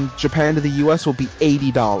coming from Japan to the US will be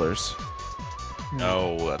 $80.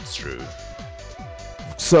 Oh, that's true.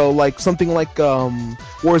 So like something like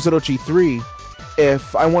Warzone 3,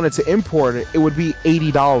 if I wanted to import it, it would be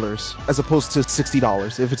 $80 as opposed to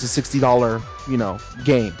 $60 if it's a $60,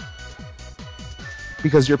 game.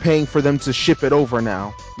 Because you're paying for them to ship it over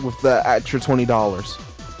now with the extra $20.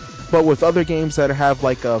 But with other games that have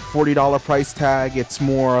like a $40 price tag, it's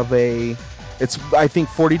more of I think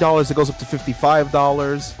 $40 it goes up to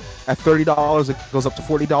 $55. At $30 it goes up to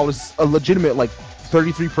 $40. A legitimate like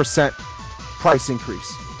 33% price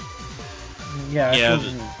increase. Yeah.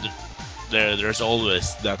 There's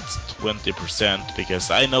always that 20%, because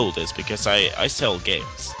I know this because I sell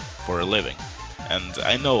games for a living, and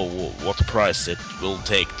I know what price it will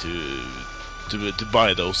take to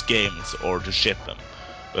buy those games or to ship them.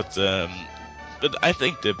 But I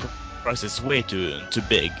think the price is way too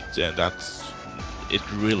big, that it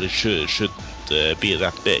really shouldn't be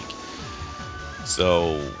that big.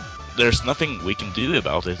 So there's nothing we can do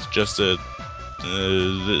about it. Just the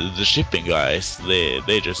shipping guys,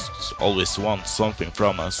 they just always want something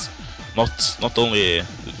from us, not only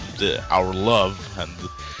our love and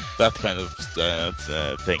that kind of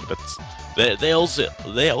thing, but they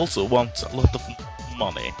also want a lot of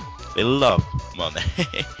money. They love money.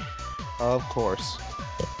 Of course.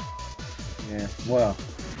 Yeah, well,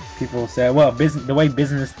 people say, well, the way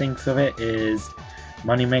business thinks of it is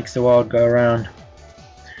money makes the world go around.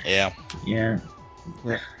 Yeah. Yeah.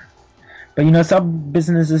 But some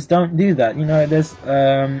businesses don't do that. There's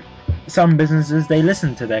some businesses, they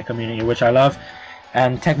listen to their community, which I love.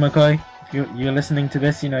 And Tecmokoi, if you're listening to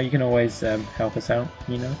this, you can always help us out,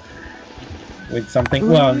 with something. Please.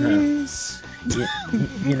 Well, no.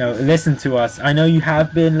 Listen to us. I know you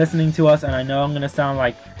have been listening to us, and I know I'm gonna sound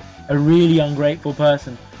like a really ungrateful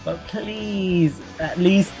person, but please, at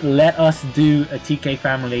least let us do a TK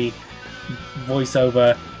Family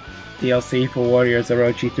voiceover DLC for Warriors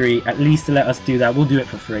Orochi 3. At least let us do that. We'll do it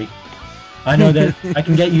for free. I know that I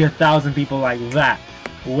can get you 1,000 people like that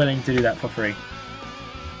willing to do that for free.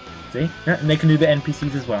 See? Yeah, and they can do the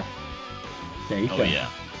NPCs as well. There you Oh go. yeah.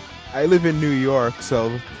 I live in New York,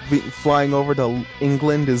 so flying over to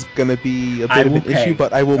England is gonna be a I bit of will an issue, pay.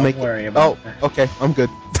 but I will Don't make worry it. about Oh, that. okay, I'm good.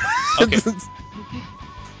 Okay.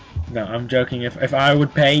 No, I'm joking. If I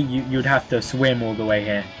would pay, you'd have to swim all the way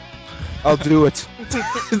here. I'll do it.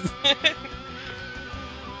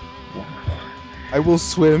 Wow. I will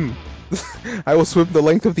swim. I will swim the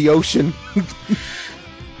length of the ocean.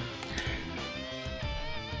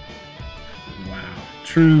 Wow.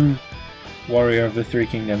 True warrior of the Three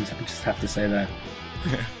Kingdoms. I just have to say that.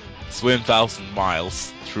 Swim 1,000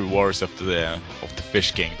 miles through waters of the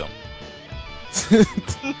Fish Kingdom.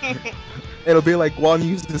 It'll be like Guan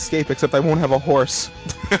Yu's Escape, except I won't have a horse.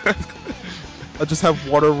 I'll just have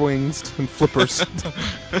water wings and flippers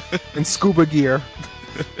and scuba gear.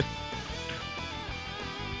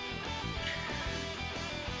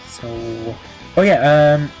 So, oh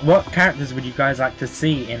yeah. What characters would you guys like to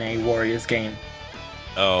see in a Warriors game?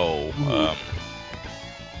 Oh,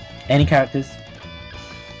 Any characters?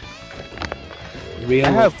 Real I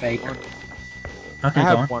or have fake? one. Okay, I go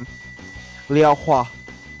on. have one. Liao Hua.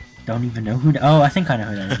 Don't even know who. Oh, I think I know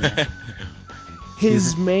who that is. Yeah.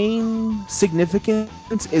 His main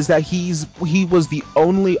significance is that he was the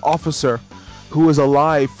only officer who was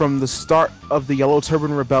alive from the start of the Yellow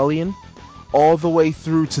Turban Rebellion all the way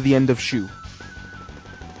through to the end of Shu.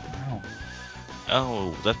 Wow.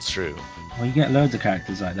 oh, that's true. Well, you get loads of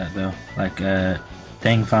characters like that though. Like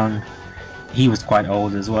Deng Fang, he was quite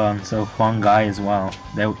old as well, and so Huang Gai as well.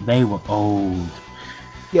 They were old.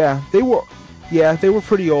 Yeah, they were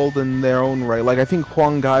pretty old in their own right. Like I think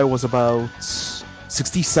Huang Gai was about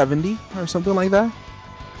 60, 70 or something like that.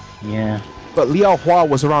 Yeah. But Liao Hua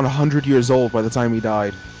was around 100 years old by the time he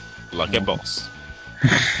died. Like a boss.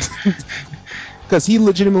 Because he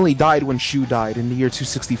legitimately died when Shu died in the year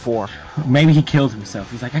 264. Maybe he killed himself.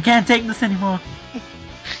 He's like, I can't take this anymore.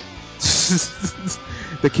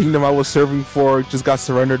 The kingdom I was serving for just got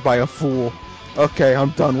surrendered by a fool. Okay,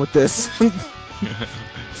 I'm done with this.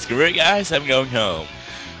 Screw it, guys. I'm going home.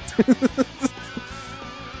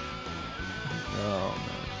 Oh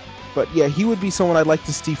man. But yeah, he would be someone I'd like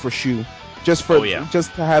to see for Shu. Just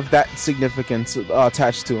to have that significance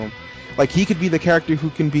attached to him. Like he could be the character who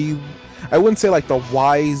can be, I wouldn't say like the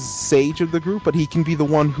wise sage of the group, but he can be the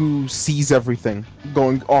one who sees everything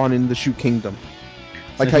going on in the Shu Kingdom.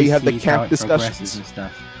 Like So how he you have the sees how camp it progresses discussions. and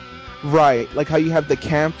stuff. Right, like how you have the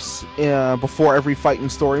camps before every fight in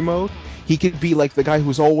story mode. He could be like the guy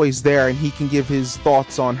who's always there, and he can give his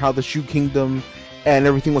thoughts on how the Shu Kingdom and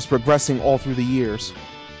everything was progressing all through the years.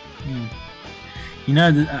 You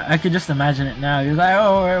know, I could just imagine it now. He's like,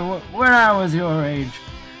 oh, when I was your age,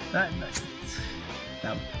 that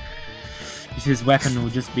his weapon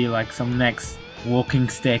will just be like some next walking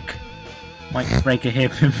stick. Might break a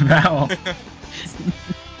hip in battle.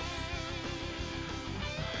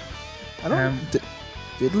 I don't.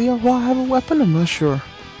 Did Liao Hua have a weapon? I'm not sure.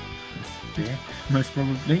 Yeah, most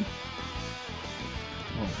probably.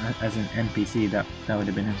 Well, as an NPC, that would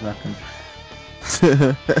have been his weapon.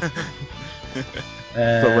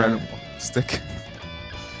 The random stick.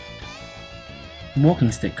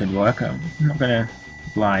 Walking stick could work. I'm not gonna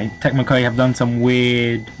lie. Tecmo Koei have done some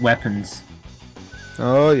weird weapons.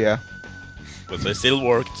 Oh yeah. But they still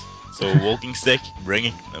worked. So walking stick, bring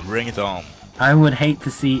it on. I would hate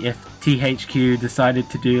to see if THQ decided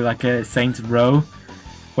to do like a Saints Row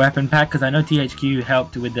weapon pack, because I know THQ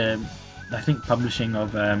helped with the, I think, publishing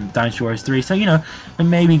of Dynasty Warriors 3. So, you know, it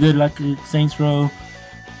may be good, like a Saints Row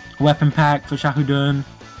weapon pack for Shahudun.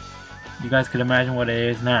 You guys could imagine what it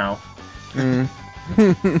is now. Mm.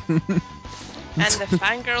 And the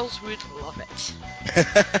fangirls would love it.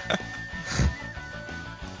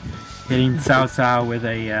 Hitting Cao Cao with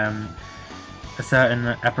a certain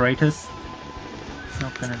apparatus.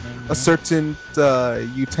 Not gonna name A certain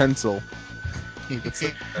utensil.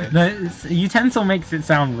 No, utensil makes it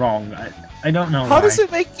sound wrong. I don't know How why. does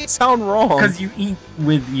it make it sound wrong? Because you eat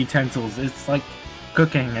with utensils. It's like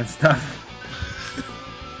cooking and stuff.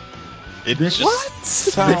 It This- just What?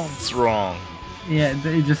 sounds wrong. Yeah,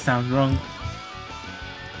 it just sounds wrong.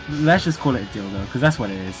 Let's just call it a dildo, because that's what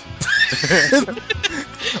it is.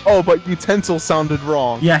 Oh, but utensil sounded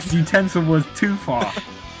wrong. Yes, utensil was too far.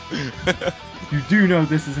 You do know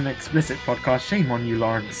this is an explicit podcast. Shame on you,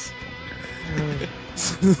 Lawrence. Only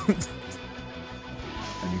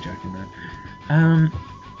joking, man.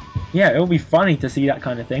 Yeah, it would be funny to see that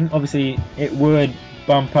kind of thing. Obviously, it would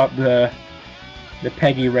bump up the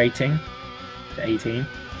PEGI rating to 18.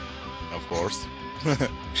 Of course.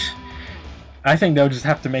 I think they'll just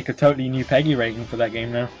have to make a totally new PEGI rating for that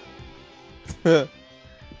game now.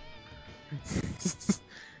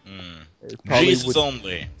 It probably Jesus would.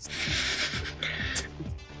 only.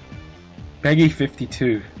 Peggy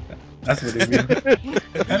 52. That's what it'd be.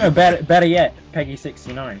 I know, better yet, Peggy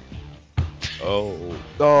 69. Oh.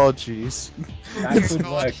 Oh, jeez. That Dear could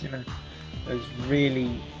God. work, you know. There's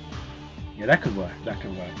really... Yeah, that could work. That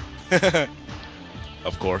could work.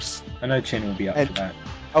 Of course. I know Chin will be up And- for that.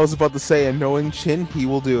 I was about to say, and knowing Chin, he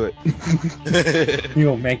will do it. He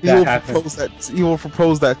will make He that will happen. propose that. He will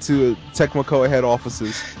propose that to Tecmo Koei head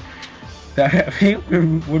offices. He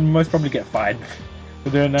would most probably get fired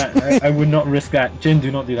for doing that. I would not risk that. Jin, do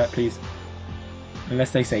not do that, please.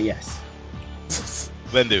 Unless they say yes.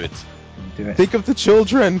 Then do it. Do it. Think of the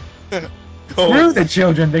children. Screw the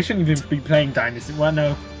children. They shouldn't even be playing Dynasty. Well,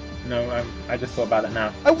 no. I just thought about it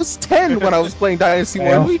now. I was 10 when I was playing Dynasty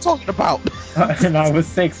Warriors. What are you talking about? And I was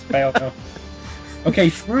 6. Fail. No. Okay,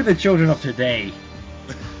 screw the children of today.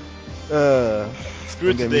 Screw Don't get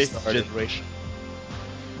me today's started. generation.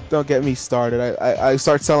 Don't get me started. I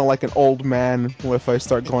start sounding like an old man if I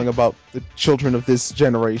start going about the children of this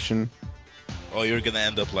generation. Oh, you're gonna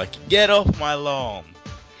end up like, get off my lawn.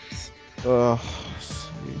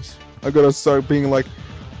 Jeez. I gotta start being like,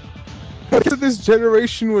 look at this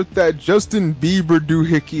generation with that Justin Bieber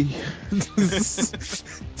doohickey.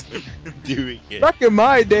 Doing it. Back in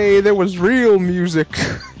my day, there was real music.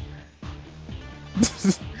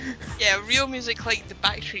 Yeah, real music like the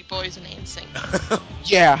Backstreet Boys and NSYNC.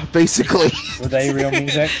 Yeah, basically. Were they real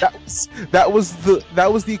music? That was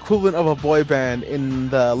the equivalent of a boy band in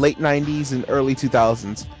the late 90s and early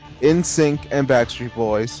 2000s. NSYNC and Backstreet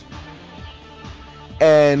Boys.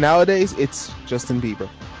 And nowadays, it's Justin Bieber.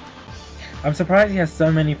 I'm surprised he has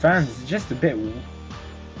so many fans. It's just a bit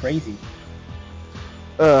crazy.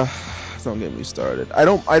 Don't get me started. I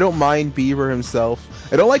don't mind Bieber himself.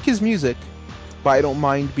 I don't like his music, but I don't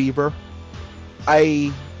mind Bieber.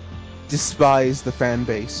 I despise the fan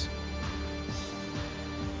base.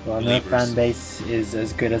 Well, no Believers. fan base is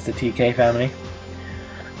as good as the TK family.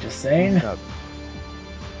 Just saying. No.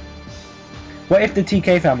 What if the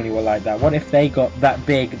TK family were like that? What if they got that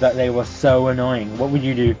big that they were so annoying? What would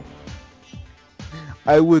you do?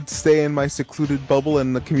 I would stay in my secluded bubble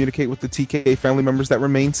and communicate with the TK family members that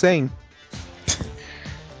remain sane.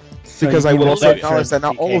 So Because you'd I be will the also veteran acknowledge that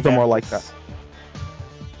not all of them are like members.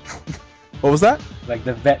 What was that? Like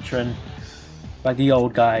the veteran, like the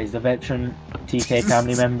old guys, the veteran TK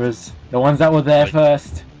family members, the ones that were there Like-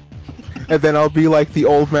 first. And then I'll be like the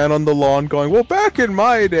old man on the lawn going, well, back in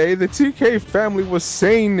my day, the TK family was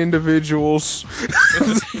sane individuals.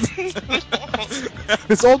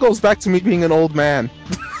 This all goes back to me being an old man.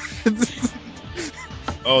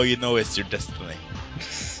 Oh, you know it's your destiny.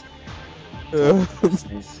 Oh,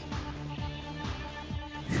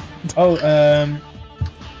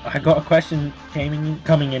 I got a question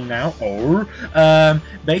coming in now.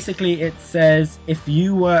 Basically it says, if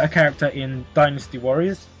you were a character in Dynasty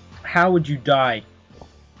Warriors, how would you die?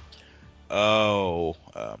 Oh,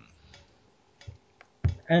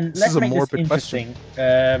 And This let's is a make this morbid question.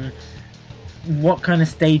 interesting. What kind of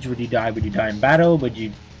stage would you die? Would you die in battle? Would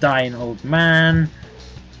you die an old man?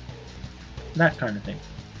 That kind of thing.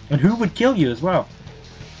 And who would kill you as well?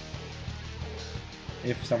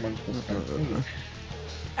 If someone was trying to kill you.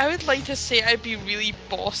 I would like to say I'd be really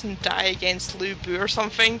boss and die against Lu Bu or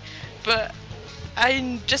something, but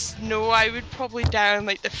I just know I would probably die on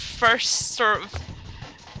like the first sort of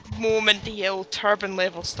moment the yellow turban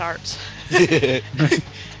level starts.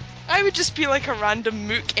 I would just be like a random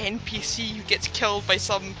mook NPC who gets killed by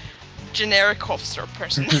some generic officer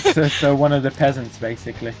person. So one of the peasants,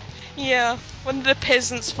 basically. Yeah, one of the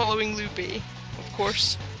peasants following Liu Bei, of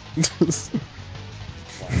course.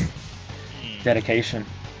 Dedication.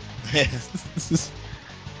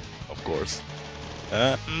 of course.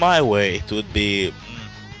 My way it would be.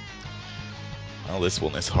 Well, this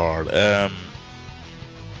one is hard.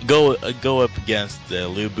 Go up against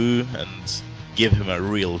Liu Bu and give him a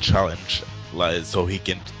real challenge, like so he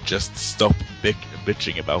can just stop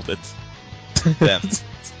bitching about it.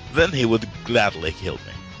 Then he would gladly kill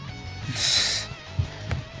me.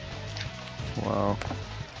 Wow.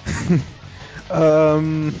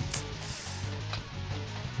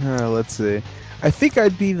 Let's see. I think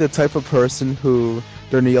I'd be the type of person who,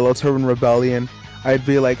 during the Yellow Turban Rebellion, I'd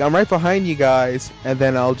be like, I'm right behind you guys, and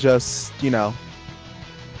then I'll just, be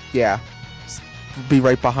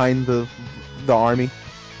right behind the army,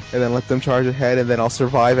 and then let them charge ahead, and then I'll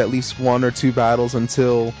survive at least 1 or 2 battles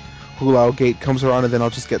until Hulao Gate comes around, and then I'll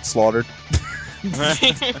just get slaughtered.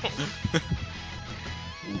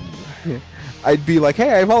 I'd be like,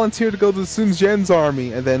 hey, I volunteered to go to Sun Jian's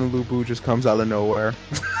army, and then Lu Bu just comes out of nowhere.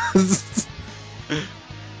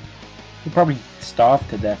 He'd probably starve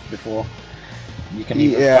to death before you can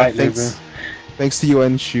even Yeah, fight thanks. Lubu. Thanks to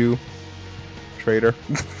you, Shu, traitor.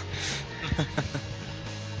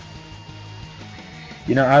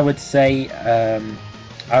 You know, I would say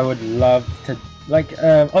I would love to, like,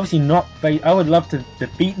 obviously not. I would love to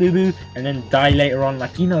defeat Lubu and then die later on,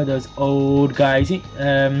 like, you know, those old guys.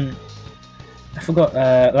 I forgot,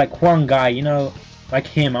 like one guy, you know, like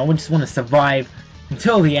him. I would just want to survive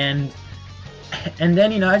until the end, and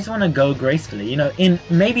then, you know, I just want to go gracefully. You know,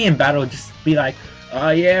 maybe in battle, just be like, "Oh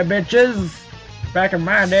yeah, bitches, back in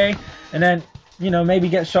my day," and then, you know, maybe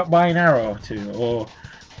get shot by an arrow or two,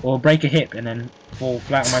 or break a hip and then fall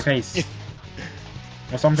flat on my face,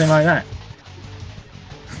 or something like that.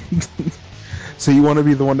 So you want to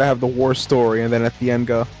be the one to have the war story, and then at the end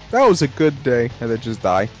go, "That was a good day," and then just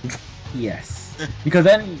die. Yes, because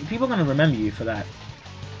then people are gonna remember you for that.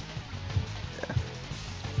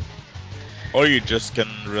 Or you just can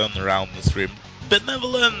run around and scream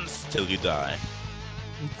benevolence till you die.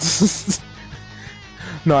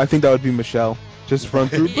 No, I think that would be Michelle. Just run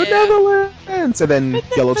through Yeah. benevolence, and then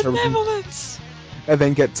yellow turban, Benevolence! and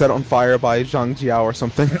then get set on fire by Zhang Jiao or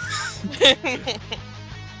something.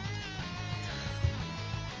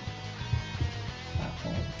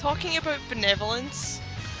 Talking about benevolence,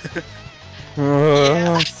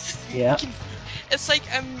 Uh, Yeah. it's like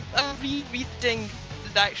I'm rereading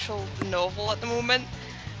the actual novel at the moment,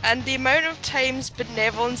 and the amount of times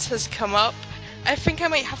benevolence has come up, I think I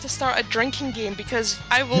might have to start a drinking game because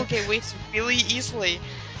I will get wasted really easily.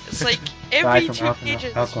 It's like Die every from 2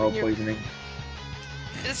 pages. alcohol when you're- poisoning.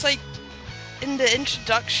 It's like in the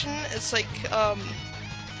introduction, it's like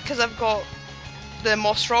because I've got the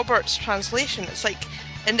Moss Roberts translation. It's like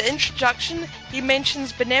in the introduction he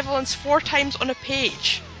mentions benevolence 4 times on a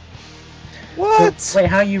page. what? So, wait,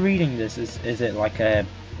 how are you reading this? Is it like a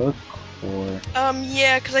book or?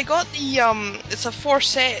 Yeah, because I got the it's a 4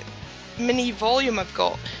 set mini volume I've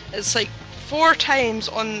got. It's like 4 times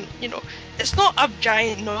on, you know, it's not a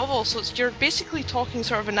giant novel, so you're basically talking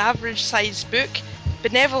sort of an average sized book.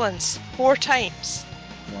 Benevolence 4 times.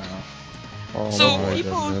 Wow. Oh So my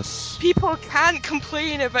people goodness. people can't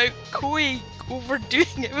complain about Koei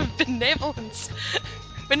overdoing it with benevolence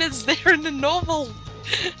when it's there in the novel.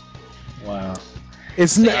 Wow.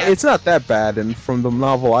 It's So, not. yeah. It's not that bad, and from the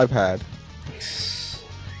novel I've had.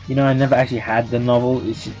 You know, I never actually had the novel.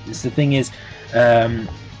 It's the thing is,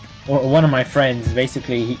 one of my friends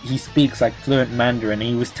basically he speaks like fluent Mandarin. And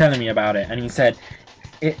he was telling me about it, and he said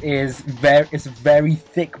it's a very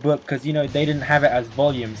thick book because, you know, they didn't have it as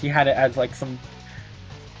volumes. He had it as like some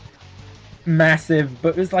massive, but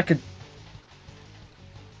it was like a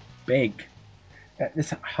big.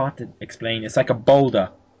 It's hard to explain. It's like a boulder.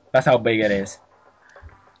 That's how big it is.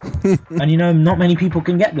 And, you know, not many people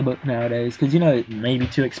can get the book nowadays because, you know, it may be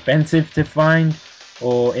too expensive to find,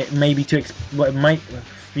 or it may be too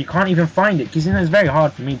you can't even find it because, you know, it's very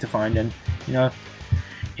hard for me to find, and, you know,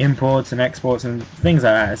 imports and exports and things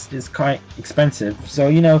like that, it's quite expensive. So,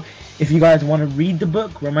 you know, if you guys want to read the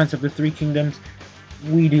book Romance of the Three Kingdoms,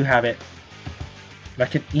 we do have it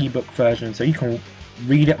like an ebook version, so you can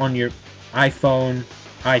read it on your iPhone,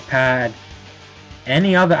 iPad,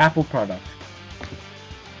 any other Apple product.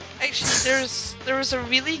 Actually, there was a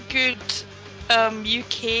really good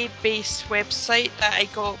UK-based website that I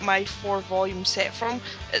got my 4-volume set from.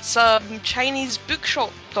 It's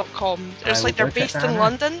ChineseBookshop.com. It's like they're based in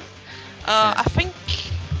London. Yeah. I think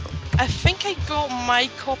I got my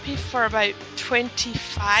copy for about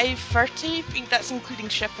 25, 30. I think that's including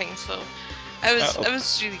shipping. So I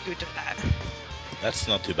was really good at that. That's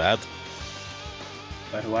not too bad.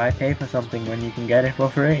 But why pay for something when you can get it for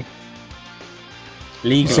free?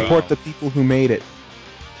 Legally. Support the people who made it.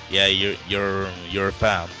 Yeah, you're a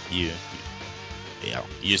fan. You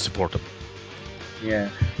support them. Yeah.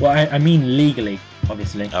 Well, I mean legally,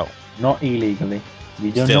 obviously. Oh, Not illegally. We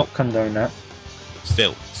do Still. not condone that.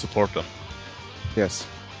 still support them. Yes.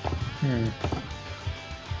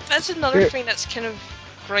 That's another There- thing that's kind of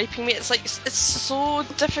griping me. It's like it's so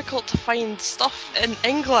difficult to find stuff in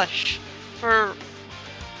English for,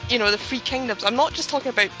 you know, the Three Kingdoms. I'm not just talking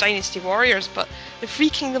about Dynasty Warriors, but the Three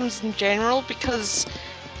Kingdoms in general, because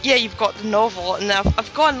yeah, you've got the novel, and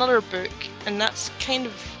I've got another book, and that's kind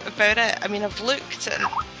of about it. I mean, I've looked, and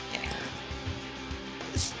yeah,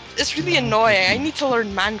 it's really annoying. I need to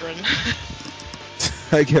learn Mandarin.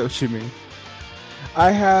 I get what you mean. I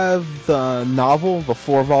have the novel, the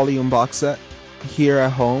 4-volume box set, here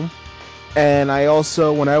at home, and I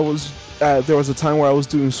also, when I was, there was a time where I was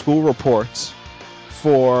doing school reports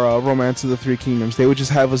for Romance of the Three Kingdoms. They would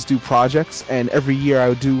just have us do projects, and every year I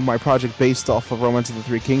would do my project based off of Romance of the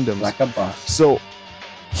Three Kingdoms. Like a boss. So,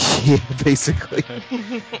 Yeah, basically.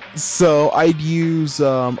 So I'd use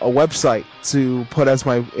a website to put as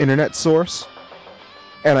my internet source,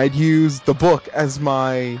 and I'd use the book as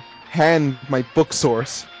my book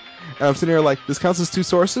source. And I'm sitting here like, this counts as two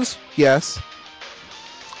sources? Yes.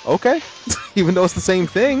 Okay. Even though it's the same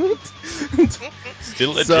thing.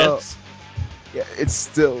 Still legit. So, yeah, it's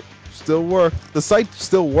still works. The site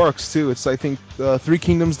still works too. It's, I think,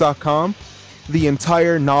 threekingdoms.com. The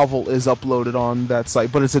entire novel is uploaded on that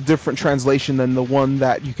site, but it's a different translation than the one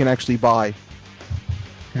that you can actually buy.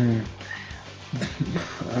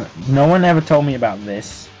 No one ever told me about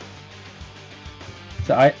this.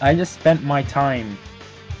 So I just spent my time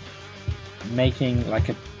making like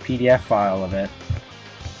a PDF file of it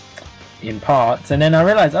in parts, and then I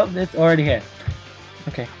realized, oh, it's already here.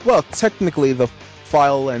 Okay. Well, technically, the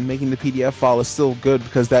file and making the PDF file is still good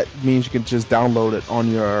because that means you can just download it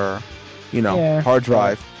on your, hard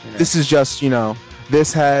drive. This is just,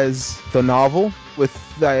 this has the novel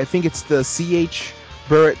with, I think it's the C.H.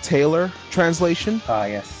 Burritt Taylor translation. Ah,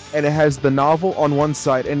 yes. And it has the novel on one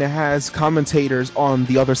side, and it has commentators on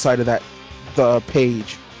the other side of the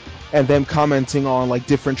page, and them commenting on like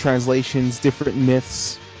different translations, different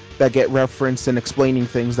myths that get referenced, and explaining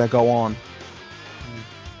things that go on.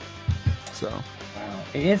 So. Wow,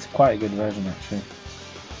 it is quite a good version actually.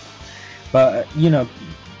 But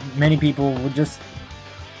many people would just,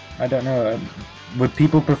 I don't know, would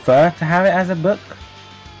people prefer to have it as a book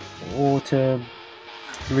or to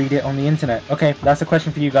read it on the internet? Okay, that's a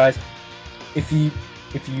question for you guys. If you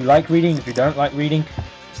like reading, if you don't like reading,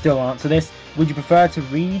 still answer this. Would you prefer to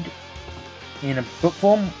read in a book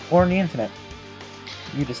form or on the internet?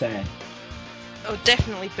 You decide. Oh,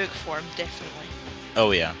 definitely book form, definitely.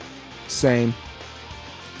 Oh yeah. Same.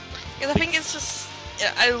 Because I think it's just,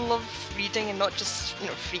 I love reading and not just,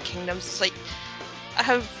 Three Kingdoms. It's like,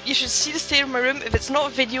 you should see the state of my room. If it's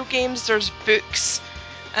not video games, there's books.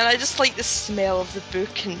 And I just like the smell of the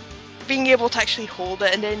book and being able to actually hold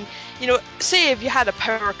it. And then, say if you had a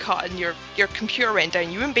power cut and your computer went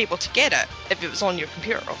down, you wouldn't be able to get it if it was on your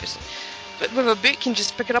computer, obviously. But with a book, you can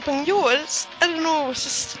just pick it up and, I don't know, it's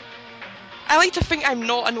just... I like to think I'm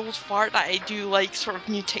not an old fart, that I do like sort of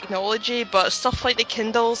new technology, but stuff like the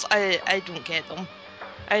Kindles, I don't get them.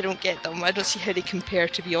 I don't see how they compare,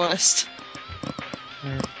 to be honest.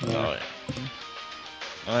 No.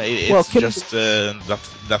 It's just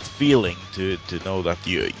that feeling to know that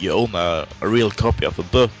you own a real copy of a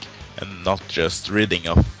book and not just reading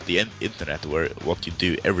off the internet where what you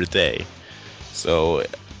do every day. So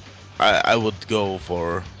I would go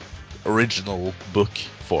for original book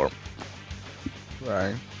form.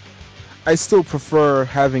 Right. I still prefer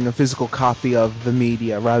having a physical copy of the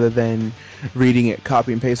media rather than reading it,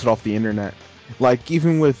 copy and paste it off the internet. Like,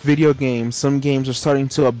 even with video games, some games are starting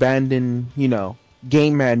to abandon,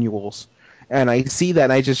 game manuals. And I see that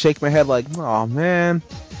and I just shake my head like, oh man.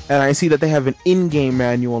 And I see that they have an in-game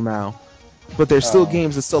manual now. But there's still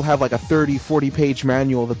games that still have like a 30, 40 page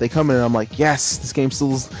manual that they come in and I'm like, yes, this game's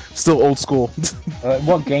still old school.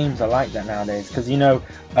 What games are like that nowadays? Because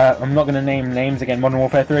I'm not going to name names again. Modern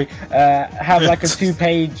Warfare 3 have like a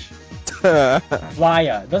 2-page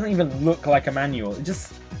flyer. It doesn't even look like a manual. It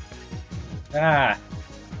just I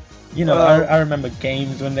remember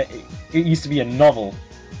games when it used to be a novel.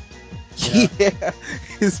 Yeah, it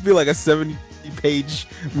used to be like a 70-page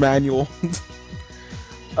manual.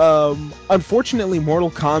 Unfortunately, Mortal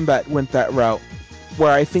Kombat went that route,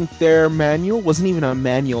 where I think their manual wasn't even a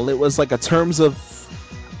manual. It was like a terms of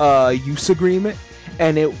use agreement,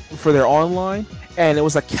 and it for their online, and it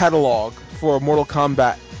was a catalog for Mortal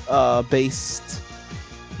Kombat based,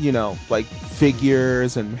 like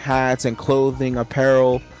figures and hats and clothing,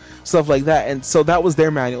 apparel, stuff like that. And so that was their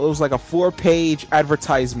manual. It was like a 4-page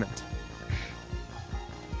advertisement.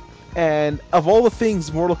 And of all the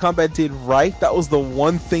things Mortal Kombat did right, that was the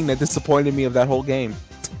one thing that disappointed me of that whole game.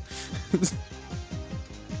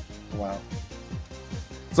 Wow.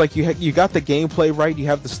 It's like you got the gameplay right, you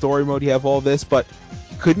have the story mode, you have all this, but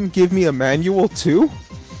you couldn't give me a manual too?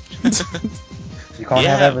 You can't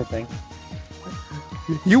have everything.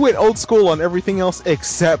 You went old school on everything else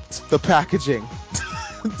except the packaging.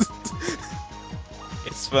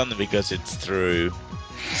 It's fun because it's true.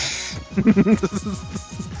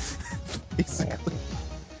 Basically.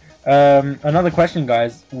 Another question,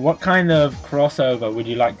 guys. What kind of crossover would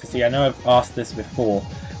you like to see? I know I've asked this before,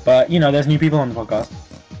 but there's new people on the podcast.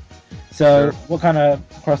 So, Sure. What kind of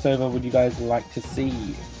crossover would you guys like to see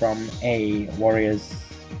from a Warriors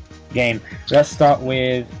game? Let's start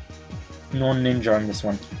with Non-Ninja on this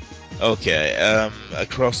one. Okay, a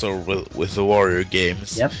crossover with the Warrior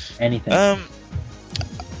games. Yep, anything.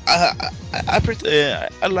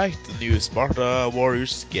 I like the new Sparta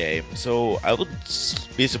Warriors game, so I would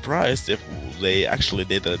be surprised if they actually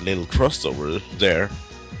did a little crossover there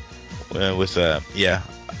with yeah,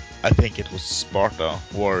 I think it was Sparta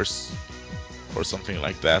Wars or something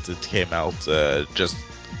like that. It came out just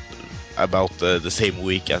about the same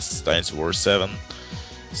week as Dynasty Wars 7,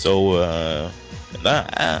 so and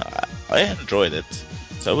I enjoyed it.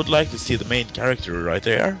 So I would like to see the main character right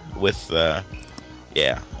there with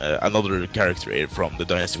another character from the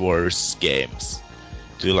Dynasty Warriors games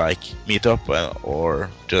to like meet up or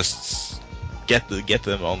just get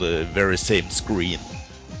them on the very same screen.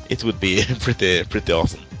 It would be pretty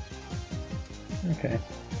awesome. Okay.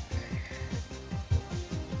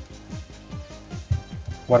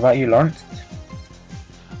 What about you, Lawrence?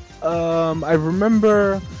 I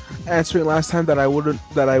remember answering last time that I would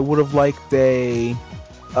have liked a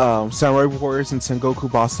Samurai Warriors and Sengoku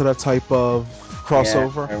Basara type of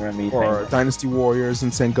crossover, Yeah, I remember you or saying that. Dynasty Warriors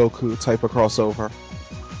and Sengoku type of crossover.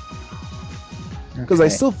 Because I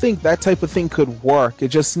Okay. still think that type of thing could work. It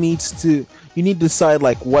just needs to you need to decide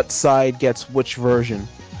like what side gets which version.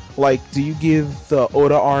 Like, do you give the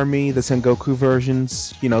Oda army the Sengoku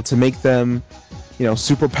versions, to make them,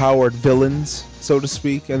 super powered villains, so to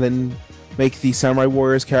speak, and then make the Samurai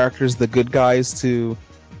Warriors characters the good guys to,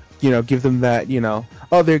 give them that,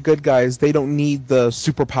 oh, they're good guys. They don't need the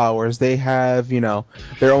superpowers. They have,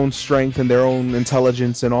 their own strength and their own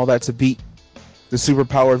intelligence and all that to beat the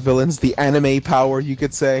superpowered villains, the anime power, you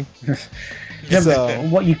could say. Yeah, So,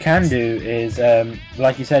 what you can do is,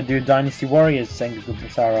 like you said, do Dynasty Warriors Sengoku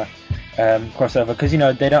Basara crossover, because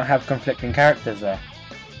they don't have conflicting characters there.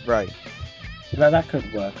 right. So that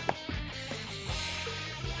could work.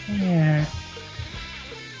 Yeah.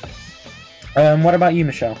 What about you,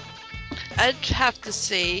 Michelle? I'd have to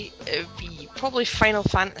say it would be probably Final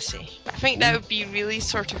Fantasy. I think that would be really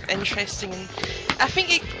sort of interesting, and I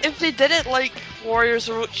think if they did it like Warriors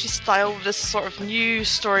Orochi style, this sort of new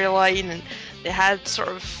storyline, and they had sort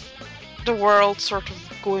of the world sort of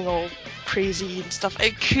going all crazy and stuff,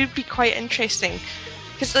 it could be quite interesting.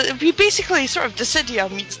 Because it would be basically sort of Dissidia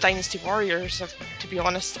meets Dynasty Warriors, to be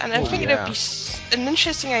honest, and I think it would be an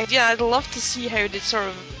interesting idea. I'd love to see how they sort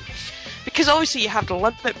of, because obviously you have the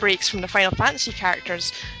limit breaks from the Final Fantasy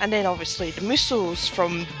characters, and then obviously the Musos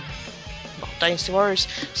from Dynasty Warriors.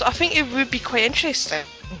 So I think it would be quite interesting.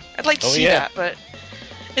 I'd like to see that, but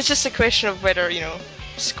it's just a question of whether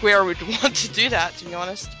Square would want to do that. To be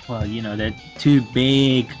honest. Well, they're two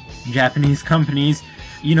big Japanese companies.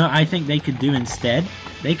 I think they could do instead.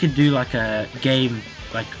 They could do like a game,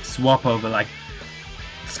 like swap over. Like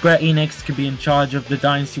Square Enix could be in charge of the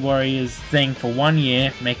Dynasty Warriors thing for 1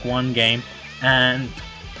 year, make one game, and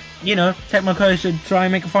Tecmo Koei should try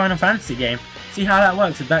and make a Final Fantasy game. See how that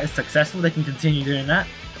works. If that is successful, they can continue doing that,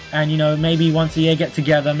 and maybe once a year get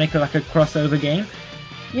together, make like a crossover game.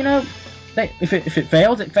 If it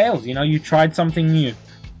fails, it fails. You tried something new.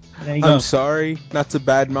 There you go. I'm sorry not to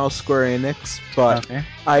badmouth Square Enix, but Okay.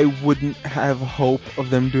 I wouldn't have hope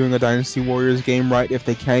of them doing a Dynasty Warriors game right if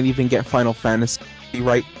they can't even get Final Fantasy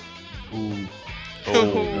right. Ooh.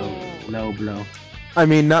 Oh. Low blow. I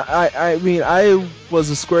mean, I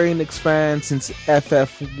was a Square Enix fan since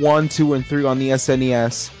FF1, 2, and 3 on the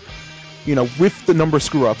SNES. With the number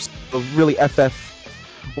screw ups. So really,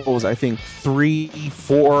 what was I think 3,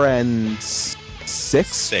 4, and 6?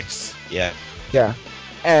 6, yeah. Yeah.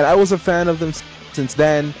 And I was a fan of them since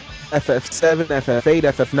then. FF7, FF8,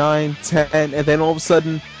 FF9, 10, and then all of a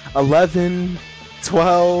sudden 11,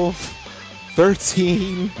 12,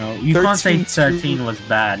 13. No, you can't say 13 was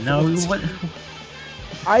bad. No, 14. what?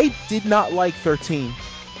 I did not like 13.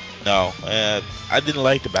 No, I didn't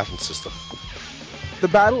like the battle system. The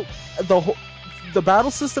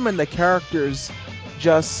battle system and the characters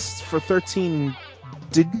just for 13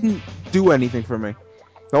 didn't do anything for me.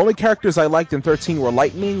 The only characters I liked in 13 were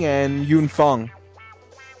Lightning and Yun Feng.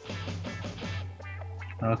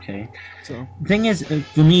 Okay. So The thing is,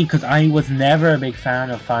 for me, because I was never a big fan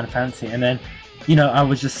of Final Fantasy, and then, I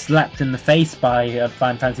was just slapped in the face by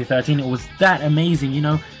Final Fantasy 13. It was that amazing,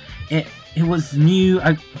 It was new.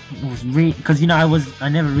 It was because I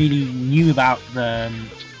never really knew about the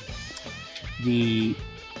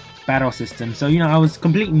battle system, so I was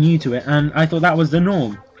completely new to it, and I thought that was the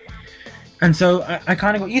norm. And so I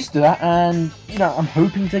kind of got used to that, and I'm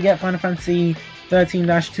hoping to get Final Fantasy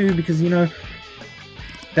 13-2 because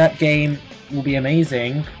that game will be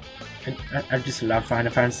amazing. And I just love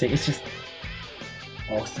Final Fantasy. It's just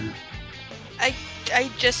awesome. I I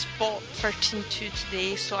just bought 13.2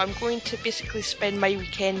 today, so I'm going to basically spend my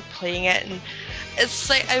weekend playing it, and it's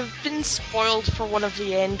like I've been spoiled for one of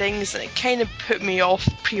the endings, and it kind of put me off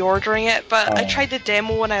pre-ordering it. But I tried the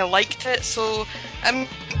demo and I liked it, so I'm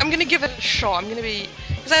gonna give it a shot.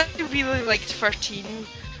 Because I really liked 13,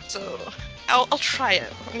 so I'll try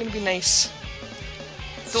it. I'm gonna be nice.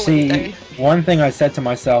 Don't let me See, down. one thing I said to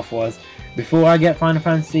myself was, before I get Final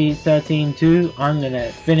Fantasy 13-2, I'm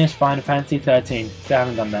gonna finish Final Fantasy 13. Still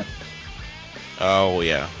haven't done that Oh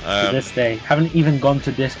yeah. to this day. Haven't even gone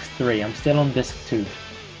to disc 3. I'm still on disc 2.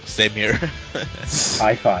 Same here.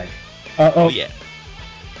 High five. Oh yeah.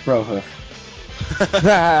 Brohoof.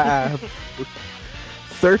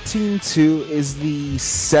 13.2 is the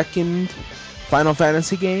second Final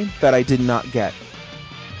Fantasy game that I did not get.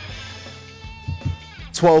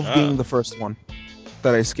 12 being the first one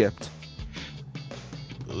that I skipped.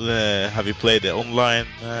 Have you played the online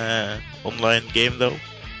game though?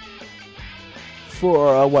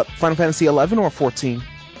 For what? Final Fantasy 11 or 14?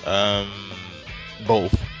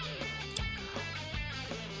 Both.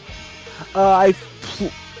 I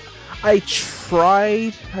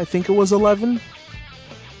tried. I think it was 11.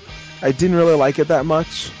 I didn't really like it that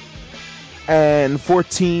much. And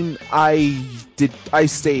 14, I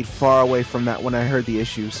stayed far away from that when I heard the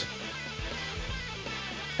issues.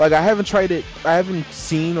 Like, I haven't tried it. I haven't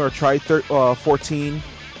seen or tried 14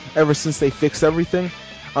 ever since they fixed everything.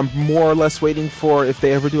 I'm more or less waiting for if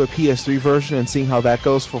they ever do a PS3 version and seeing how that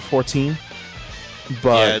goes for 14.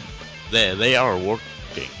 But yeah, they are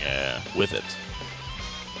working with it.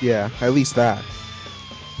 Yeah, at least that.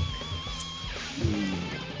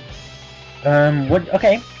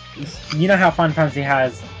 Okay. You know how Final Fantasy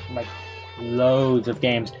has like loads of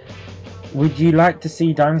games. Would you like to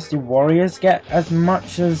see Dynasty Warriors get as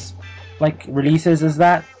much as like releases as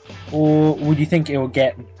that, or would you think it will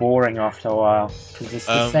get boring after a while because it's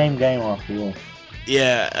the same game after all?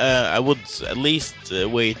 Yeah, I would at least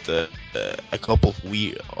wait a couple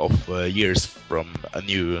of years from a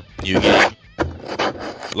new game,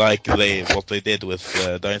 like what they did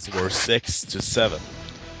with Dynasty Warriors 6 to 7.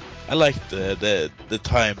 I liked the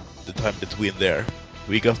time between there.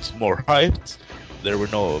 We got more hyped. There were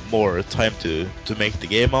no more time to make the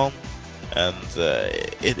game on, and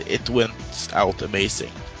it went out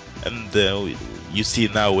amazing. And you see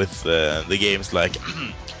now with the games like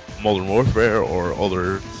Modern Warfare or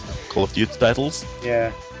other Call of Duty titles,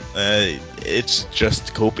 Yeah. it's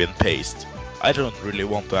just copy and paste. I don't really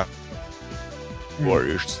want that.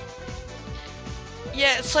 Warriors.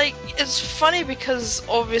 Yeah, it's funny because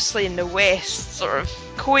obviously in the West, sort of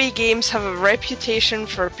Koei games have a reputation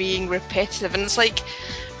for being repetitive, and it's like,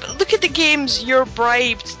 but look at the games you're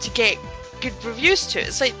bribed to get good reviews to.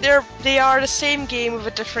 It's like they are the same game with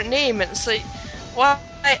a different name, and it's like, why?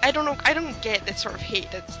 I don't know. I don't get the sort of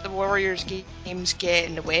hate that the Warriors games get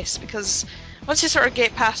in the West, because once you sort of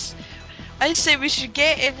get past, I'd say we should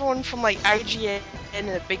get everyone from like IGN and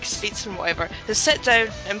the big states and whatever to sit down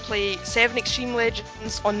and play 7 Extreme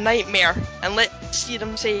Legends on Nightmare, and let's see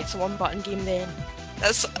them say it's a one-button game then.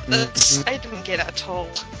 That's I don't get it at all.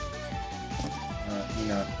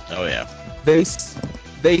 Oh yeah.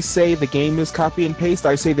 They say the game is copy and paste.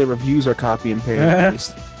 I say the reviews are copy and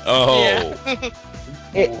paste. Oh.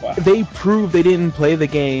 Yeah. They proved they didn't play the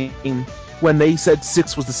game when they said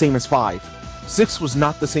 6 was the same as 5. 6 was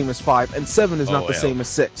not the same as 5, and 7 is not the same as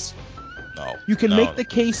 6. No. You can make the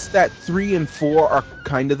case that 3 and 4 are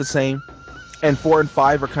kind of the same, and 4 and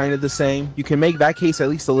 5 are kind of the same. You can make that case at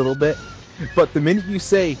least a little bit. But the minute you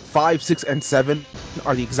say 5, 6, and 7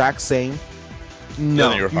 are the exact same,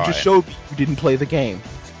 no, you just showed me you didn't play the game.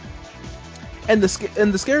 And the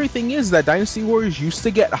scary thing is that Dynasty Warriors used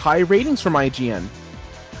to get high ratings from IGN.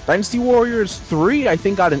 Dynasty Warriors 3, I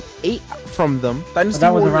think, got an 8 from them. Dynasty But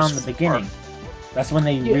that was Warriors around the beginning. That's when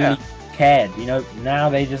they Yeah. really cared. You know, now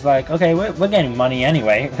they just like, okay, we're getting money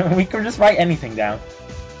anyway. We can just write anything down.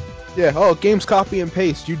 Yeah, oh, game's copy and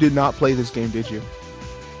paste. You did not play this game, did you?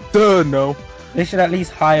 Duh, no. They should at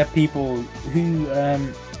least hire people who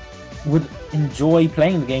would enjoy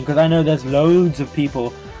playing the game, because I know there's loads of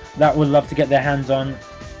people that would love to get their hands on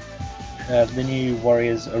the new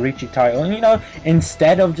Warriors Orichi title. And, you know,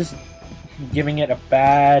 instead of just giving it a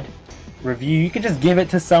bad review, you could just give it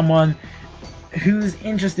to someone who's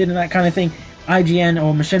interested in that kind of thing. IGN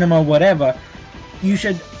or Machinima or whatever. You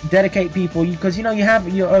should dedicate people, because you know you have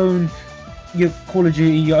your Call of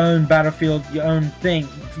Duty, your own Battlefield, your own thing,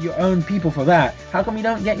 your own people for that. How come you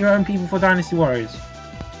don't get your own people for Dynasty Warriors?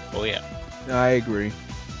 Oh yeah. I agree.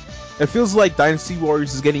 It feels like Dynasty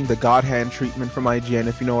Warriors is getting the God Hand treatment from IGN,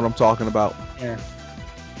 if you know what I'm talking about. Yeah.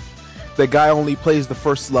 the guy only plays the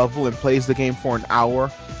first level and plays the game for an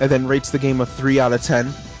hour, and then rates the game a 3 out of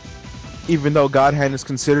 10. Even though God Hand is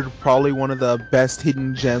considered probably one of the best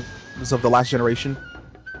hidden gems of the last generation.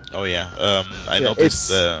 Oh yeah, I Yeah,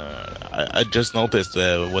 noticed. I just noticed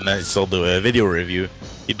when I saw the video review,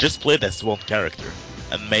 he just played as one character,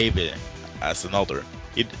 and maybe as another.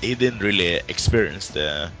 He didn't really experience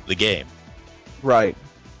the game. Right.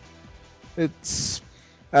 It's,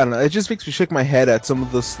 I don't know. It just makes me shake my head at some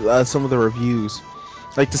of the reviews.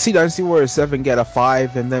 Like to see Dynasty Warriors 7 get a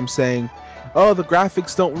 5 and them saying, "Oh, the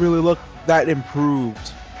graphics don't really look that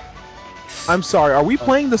improved." I'm sorry. Are we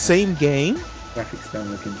playing the same game? Graphics don't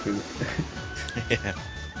look improved. Yeah.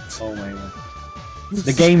 Oh my god.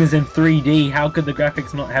 The game is in 3D. How could the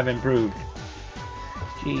graphics not have improved?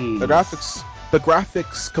 Jeez. The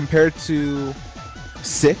graphics compared to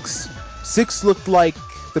 6 looked like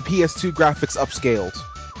the PS2 graphics upscaled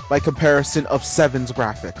by comparison of 7's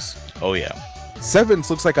graphics. Oh yeah. 7's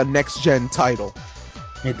looks like a next-gen title.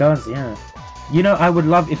 It does, yeah. You know, I would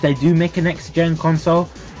love, if they do make a next-gen console,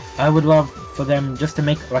 I would love for them just to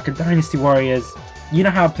make like a Dynasty Warriors. You know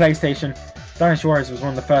how PlayStation Dynasty Warriors was one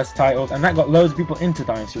of the first titles, and that got loads of people into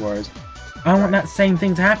Dynasty Warriors. I want that same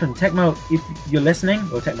thing to happen. Tecmo, if you're listening,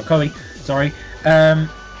 or Tecmo Koei, sorry,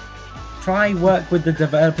 try work with the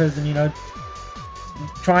developers and, you know,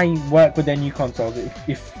 try work with their new consoles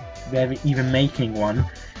if they're even making one.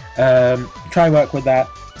 Try work with that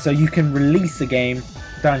so you can release a game,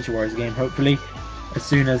 Dynasty Warriors game, hopefully, as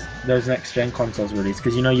soon as those next gen consoles release,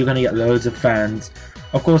 because you know you're going to get loads of fans.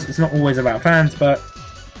 Of course, it's not always about fans, but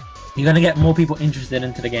you're going to get more people interested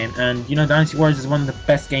into the game, and you know Dynasty Warriors is one of the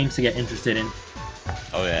best games to get interested in.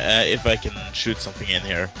 Oh yeah. If I can shoot something in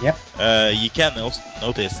here. Yep. You can also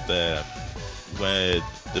notice the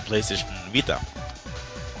PlayStation Vita.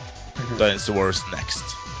 Dynasty Wars Next.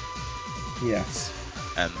 Yes.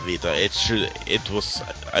 And Vita.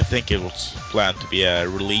 I think it was planned to be a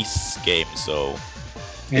release game, so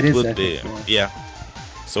it would be. Yeah.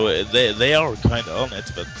 So they are kind of on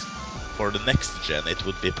it, but for the next gen, it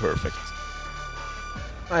would be perfect.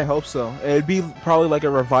 I hope so. It'd be probably like a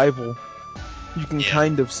revival, you can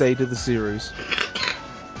kind of say, to the series.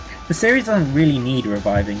 The series doesn't really need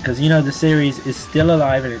reviving, because you know the series is still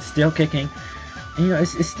alive and it's still kicking, and you know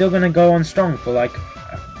it's still going to go on strong for like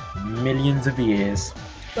millions of years.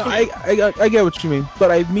 No, I get what you mean,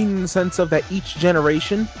 but I mean in the sense of that each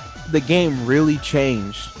generation, the game really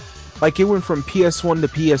changed. Like it went from PS1 to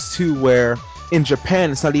PS2, where in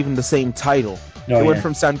Japan it's not even the same title. It went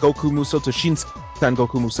from Sangoku Musou to Shin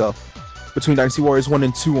Sangoku Musou between Dynasty Warriors 1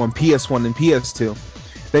 and 2 on PS1 and PS2.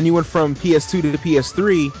 Then you went from PS2 to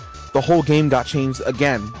PS3, the whole game got changed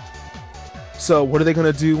again. So what are they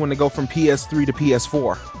going to do when they go from PS3 to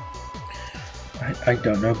PS4? I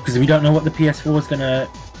don't know, because we don't know what the PS4 is going to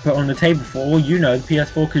put on the table. For all you know, the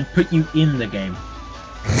PS4 could put you in the game.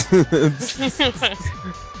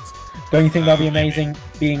 Don't you think that'd be amazing,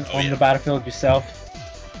 being on the battlefield yourself?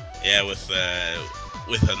 Yeah, with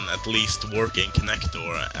an at least working connector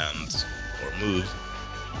or move.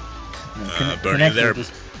 Burning there.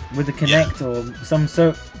 With the Kinect or some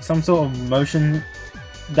sort of motion,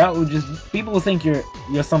 that would just, people will think you're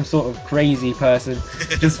some sort of crazy person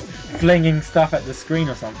just flinging stuff at the screen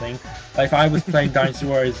or something. Like if I was playing Dynasty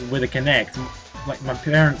Warriors with a Kinect, like my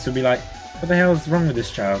parents would be like, "What the hell is wrong with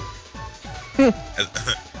this child?"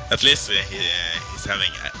 At least he's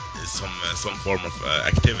having some form of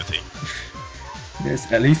activity.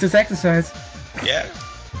 Yes, at least it's exercise. Yeah.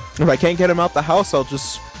 If I can't get him out the house, I'll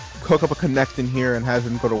just hook up a Kinect in here and have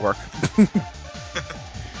him go to work.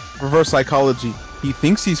 Reverse psychology. He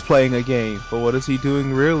thinks he's playing a game, but what is he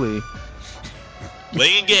doing really?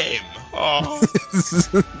 Playing a game. Oh.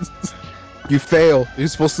 You fail. You're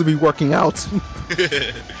supposed to be working out.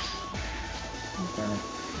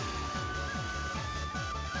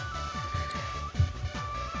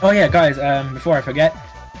 Oh yeah, guys, before I forget,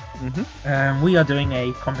 we are doing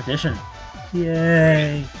a competition.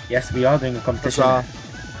 Yay! Yes, we are doing a competition.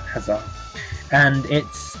 Huzzah. And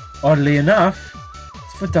it's, oddly enough,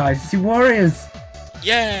 it's for Dynasty Warriors.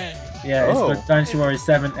 Yay! Yeah, it's for Dynasty Warriors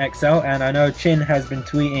 7 XL, and I know Chin has been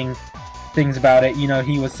tweeting things about it. You know,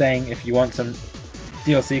 he was saying if you want some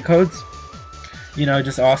DLC codes, you know,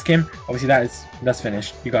 just ask him. Obviously that's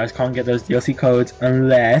finished. You guys can't get those DLC codes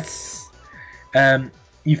unless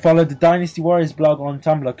you follow the Dynasty Warriors blog on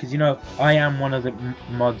Tumblr, because you know I am one of the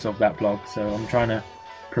mods of that blog, so I'm trying to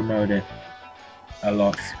promote it a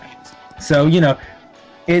lot. So you know,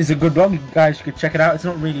 it's a good blog. You guys could check it out. It's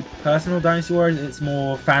not really personal Dynasty Warriors; it's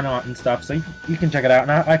more fan art and stuff. So you can check it out.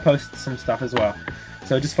 And I post some stuff as well.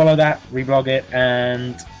 So just follow that, reblog it,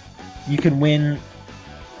 and you can win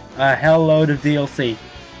a hell load of DLC.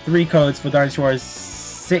 3 codes for Dynasty Warriors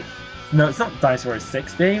 6. No, it's not Dynasty Warriors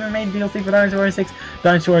 6. They even made DLC for Dynasty Warriors 6.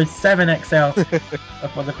 Dynasty Warriors 7 XL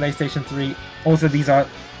for the PlayStation 3. Also, these are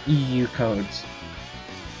EU codes,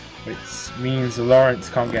 which means Lawrence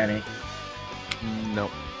can't get any. No.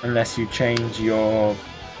 Unless you change your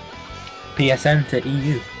PSN to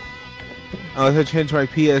EU. I'll have to change my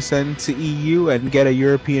PSN to EU and get a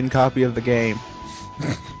European copy of the game.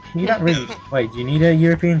 You don't really. Wait, do you need a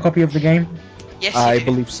European copy of the game? Yes, I you do.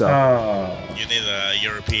 believe so. Oh. You need a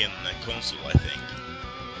European console, I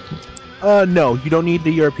think. No, you don't need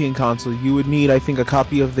the European console. You would need, I think, a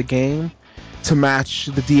copy of the game to match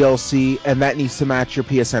the DLC, and that needs to match your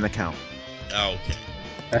PSN account. Oh, okay.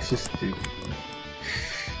 That's just stupid.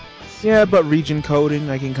 Yeah, but region coding,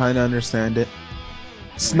 I can kind of understand it.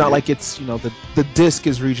 It's not like it's, the disc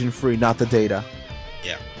is region free, not the data.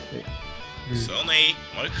 Yeah. Sony,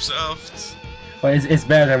 Microsoft. But it's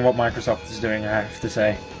better than what Microsoft is doing, I have to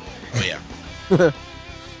say. Oh yeah.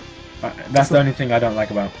 That's the only thing I don't like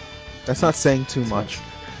about. That's not saying too much.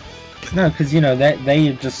 No, because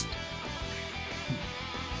they just.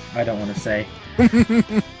 I don't want to say.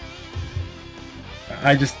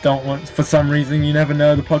 I just don't want. For some reason, you never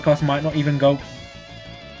know. The podcast might not even go.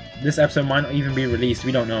 This episode might not even be released.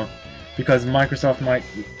 We don't know, because Microsoft might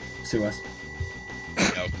sue us.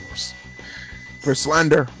 Yeah, of course. For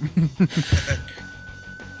slander.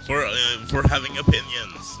 For having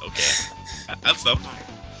opinions. Okay. I'll stop.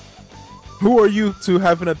 Who are you to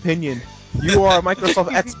have an opinion? You are a Microsoft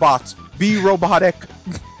Xbox. Be robotic.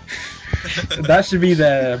 That should be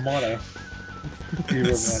the motto. Be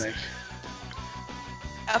robotic.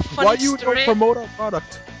 A funny Why you story. don't promote our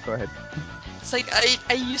product? Go ahead. It's like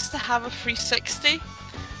I used to have a 360,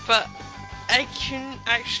 but I couldn't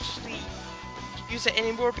actually use it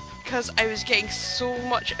anymore because I was getting so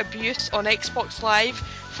much abuse on Xbox Live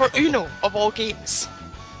for Uno of all games.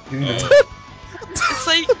 Uno. It's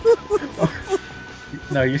like,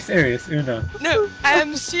 No, you're serious, Uno. no,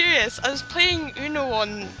 I'm serious. I was playing Uno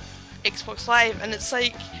on Xbox Live, and it's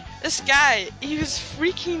like, this guy, he was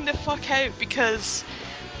freaking the fuck out because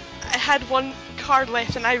I had one card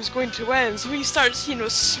left and I was going to win, so he starts,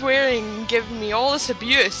 swearing and giving me all this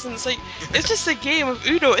abuse, and it's like, it's just a game of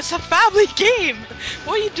Uno, it's a family game!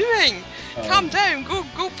 What are you doing? Calm down, go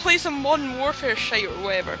play some Modern Warfare shite or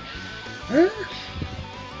whatever.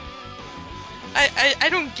 I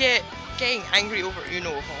don't get getting angry over Uno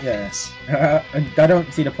of all Yes. things. I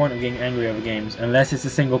don't see the point of getting angry over games unless it's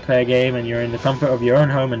a single player game and you're in the comfort of your own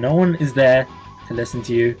home and no one is there to listen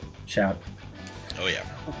to you shout. Oh yeah.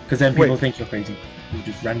 Because then people Wait. think you're crazy. You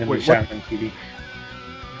just randomly Wait, shout on TV.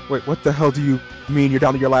 Wait, what the hell do you mean you're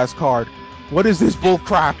down to your last card? What is this bull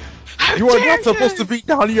crap? How You are dare not supposed to be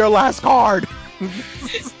down to your last card!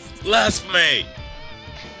 Last May.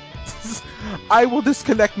 I will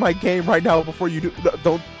disconnect my game right now before you do.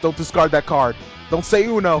 Don't discard that card. Don't say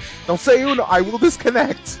Uno. Don't say Uno. I will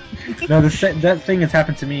disconnect. No, that thing has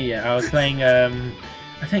happened to me. Yeah, I was playing. I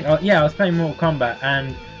was playing Mortal Kombat,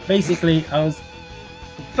 and basically I was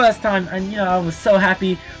first time, and I was so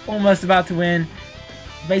happy, almost about to win.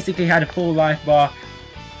 Basically had a full life bar,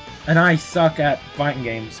 and I suck at fighting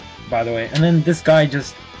games, by the way. And then this guy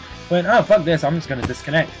just went, "Oh fuck this! I'm just gonna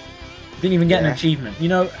disconnect." Didn't even get an achievement.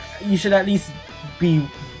 You should at least be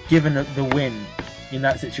given the win in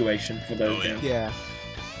that situation for those games. Yeah.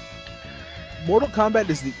 Mortal Kombat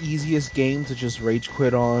is the easiest game to just rage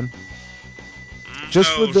quit on.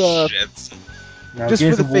 Just for the shit. Now, just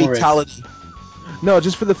Gears for the of War fatality. No,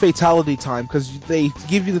 just for the fatality time, because they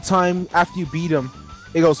give you the time after you beat him.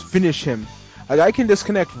 It goes finish him. Like I can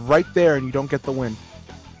disconnect right there and you don't get the win.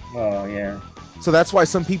 Oh yeah. So that's why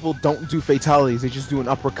some people don't do fatalities. They just do an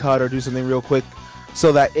uppercut or do something real quick,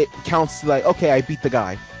 so that it counts like, okay, I beat the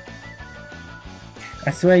guy. I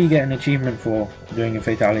swear you get an achievement for doing a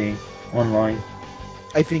fatality online.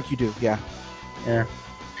 I think you do, yeah. Yeah.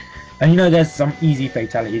 And there's some easy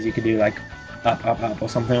fatalities you could do, like up, up, up, or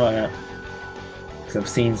something like that. Because I've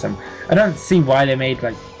seen some. I don't see why they made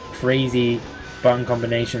like crazy button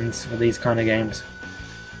combinations for these kind of games.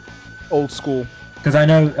 Old school. Because I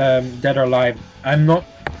know Dead or Alive, I'm not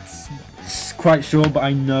quite sure, but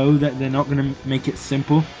I know that they're not going to make it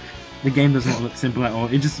simple. The game does not look simple at all.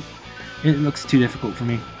 It looks too difficult for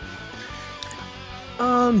me.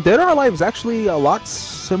 Dead or Alive is actually a lot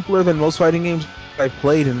simpler than most fighting games I've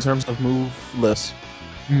played in terms of move lists.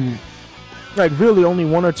 Like really, only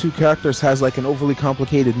one or two characters has like an overly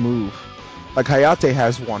complicated move. Like Hayate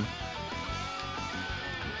has one.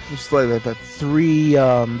 Just like that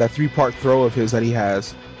three-part throw of his that he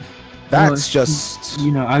has. That's just.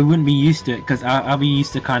 I wouldn't be used to it because I'll be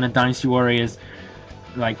used to kind of Dynasty Warriors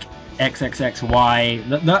like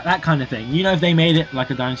XXXY, that kind of thing. You know, if they made it like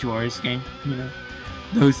a Dynasty Warriors game, you know,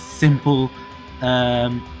 those simple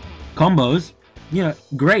combos, you know,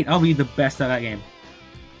 great. I'll be the best at that game,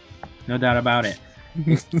 no doubt about it.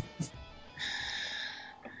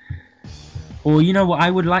 Or you know what I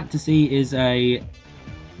would like to see is a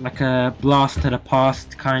blast to the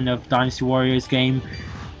past kind of Dynasty Warriors game,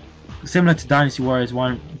 similar to Dynasty Warriors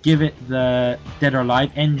 1. Give it the Dead or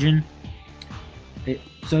Alive engine.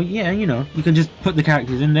 So yeah, you know, you can just put the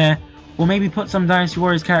characters in there, or maybe put some Dynasty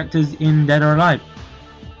Warriors characters in Dead or Alive.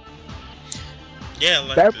 Yeah,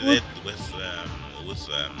 like That they did with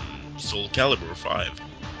Soul Calibur 5.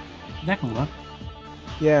 That can work.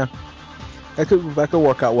 Yeah, that could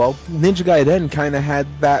work out well. Ninja Gaiden kind of had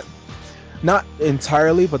that, not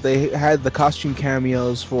entirely, but they had the costume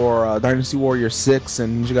cameos for Dynasty Warrior 6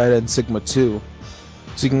 and Ninja Gaiden Sigma 2,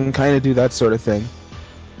 so you can kind of do that sort of thing.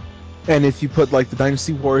 And if you put like the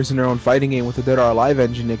Dynasty Warriors in their own fighting game with the Dead or Alive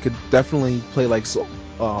engine, it could definitely play like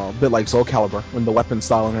a bit like Soul Calibur in the weapon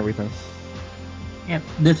style and everything. Yeah,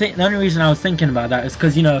 the only reason I was thinking about that is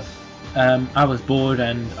because, you know, I was bored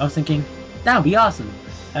and I was thinking that would be awesome.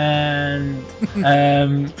 And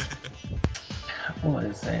what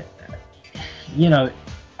is it? You know,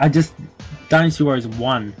 Dynasty Warriors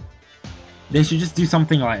 1. They should just do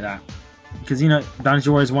something like that. Because, you know, Dynasty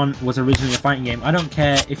Warriors 1 was originally a fighting game. I don't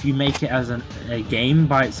care if you make it as a game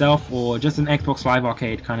by itself or just an Xbox Live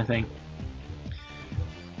Arcade kind of thing.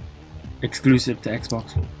 Exclusive to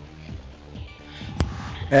Xbox.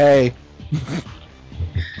 Hey,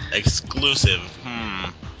 Exclusive.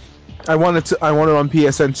 I want it on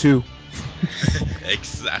PSN 2.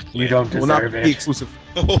 Exactly. You don't Will not deserve be it. exclusive.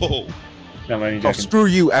 Oh. No, I'm only Oh, joking. screw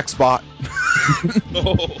you, Xbot.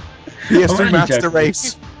 Oh. I'm PS3 only Master joking.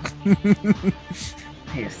 Race.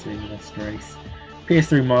 PS3 Master Race.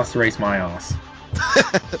 PS3 Master Race my ass.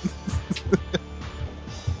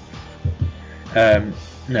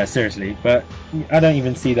 No, seriously, but I don't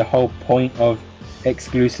even see the whole point of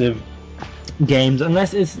exclusive games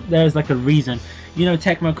unless there's like a reason. You know,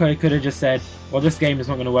 Tecmo could have just said, well, this game is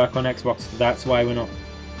not going to work on Xbox, that's why we're not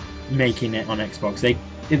making it on Xbox.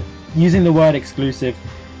 Using the word exclusive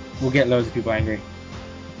will get loads of people angry.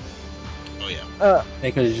 Oh yeah.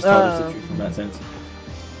 They could have just told us the truth from that sense.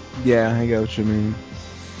 Yeah, I get what you mean.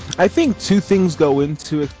 I think two things go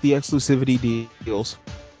into the exclusivity deals.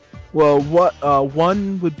 Well,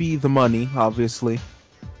 one would be the money, obviously,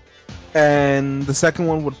 and the second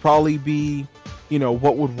one would probably be, you know,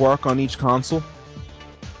 what would work on each console.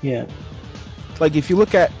 Yeah. Like if you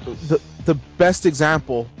look at the best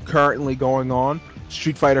example currently going on,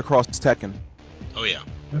 Street Fighter Cross Tekken. Oh yeah.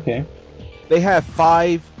 Okay. They have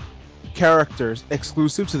 5 characters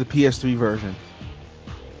exclusive to the PS3 version.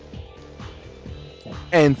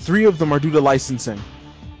 And 3 of them are due to licensing.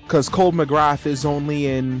 Because Cole McGrath is only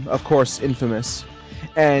in, of course, Infamous.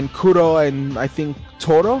 And Kuro and I think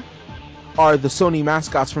Toro are the Sony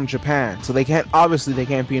mascots from Japan. So they can't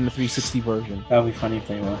be in the 360 version. That would be funny if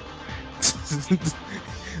they were.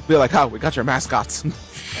 They're like, oh, we got your mascots.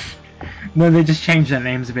 No, they just changed their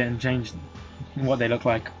names a bit and changed what they look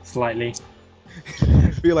like slightly.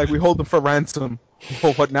 Be like, we hold them for ransom.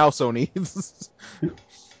 Oh, what now, Sony?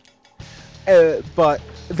 But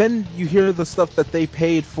then you hear the stuff that they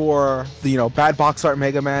paid for the, you know, Bad Box Art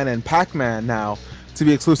Mega Man and Pac-Man now to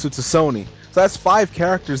be exclusive to Sony. So that's 5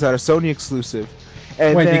 characters that are Sony exclusive.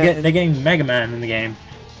 And Wait, then, they're getting Mega Man in the game.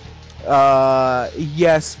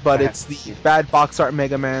 yes, but I it's have to see the it. Bad Box Art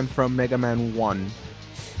Mega Man from Mega Man 1.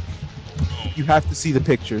 Oh. You have to see the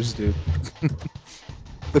pictures, dude.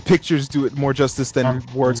 The pictures do it more justice than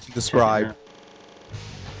words can describe.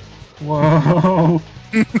 Whoa!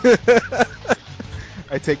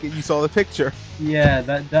 I take it you saw the picture. Yeah,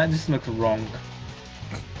 that just looks wrong.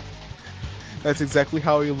 That's exactly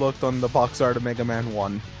how he looked on the box art of Mega Man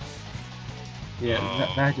 1. Yeah,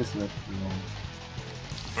 Oh. that just looks wrong.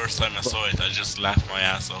 First time I saw it, I just laughed my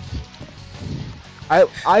ass off.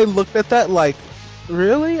 I looked at that like,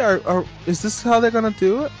 really? Is this how they're gonna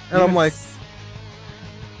do it? And I'm like,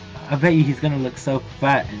 I bet you he's gonna look so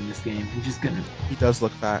fat in this game. He's just gonna. he does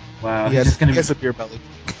look fat. Wow. He has a beer belly.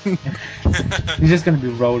 He's just gonna be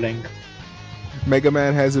rolling. Mega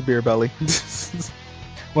Man has a beer belly.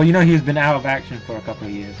 Well, you know he's been out of action for a couple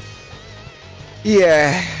of years.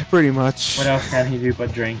 Yeah, pretty much. What else can he do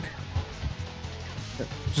but drink?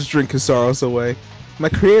 Just drink his sorrows away. My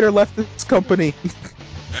creator left this company.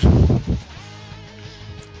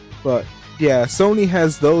 But yeah, Sony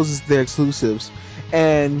has those as their exclusives.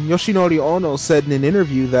 And Yoshinori Ono said in an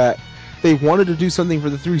interview that they wanted to do something for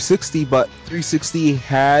the 360, but 360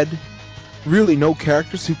 had really no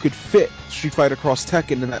characters who could fit Street Fighter Cross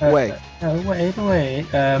Tekken in that way. Wait.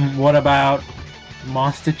 What about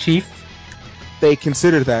Master Chief? They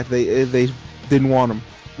considered that they didn't want him.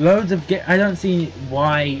 I don't see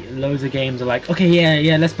why loads of games are like, okay,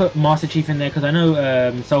 yeah, let's put Master Chief in there, because I know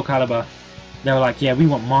Soul Calibur, they were like, yeah, we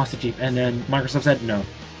want Master Chief, and then Microsoft said no.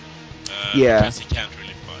 Yeah. Because he can't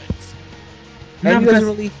really fight. No, And he because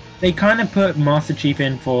doesn't really. they kind of put Master Chief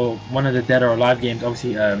in for one of the Dead or Alive games.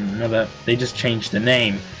 Obviously, they just changed the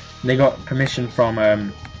name. They got permission from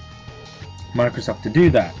Microsoft to do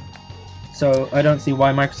that. So I don't see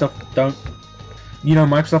why Microsoft don't.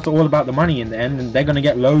 Microsoft are all about the money in the end, and they're gonna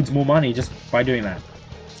get loads more money just by doing that.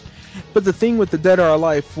 But the thing with the Dead or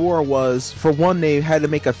Alive 4 was, for one, they had to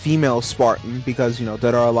make a female Spartan because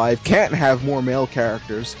Dead or Alive can't have more male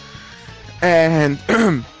characters, and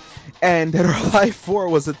and Dead or Alive 4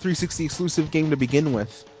 was a 360 exclusive game to begin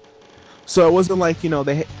with. So it wasn't like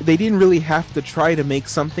they didn't really have to try to make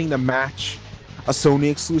something to match a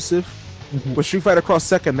Sony exclusive. Mhm. With Street Fighter Cross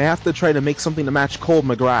Tekken, they have to try to make something to match Cole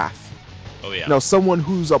McGrath. Oh yeah. Someone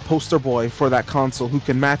who's a poster boy for that console who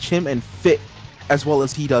can match him and fit as well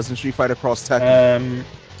as he does in Street Fighter Cross Tekken.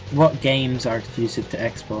 What games are exclusive to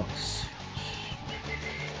Xbox?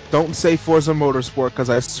 Don't say Forza Motorsport, because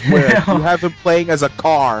I swear you have him playing as a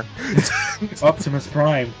car. Optimus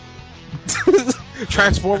Prime.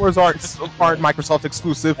 Transformers aren't Microsoft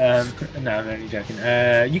exclusive. No, I'm only joking.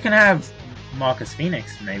 You can have Marcus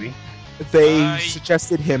Phoenix, maybe. They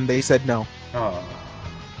suggested him. They said no. Oh.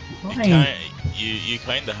 You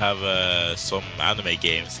kind of have some anime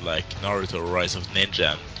games like Naruto Rise of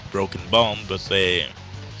Ninja and Broken Bond, but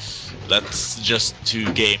that's just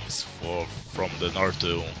two games from the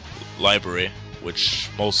Naruto library, which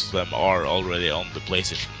most of them are already on the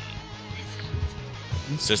PlayStation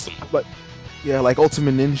system. But yeah, like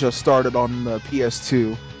Ultimate Ninja started on the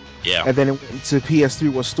PS2. Yeah. And then it went to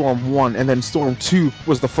PS3 was Storm 1, and then Storm 2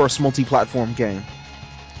 was the first multi-platform game.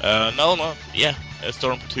 No. Yeah.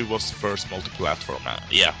 Storm 2 was the first multi-platform.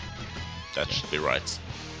 Yeah. That should be right.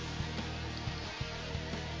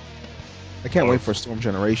 I can't wait for Storm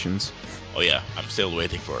Generations. Oh yeah, I'm still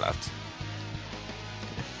waiting for that.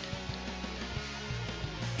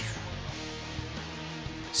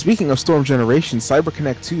 Speaking of Storm Generations,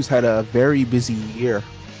 CyberConnect 2's had a very busy year.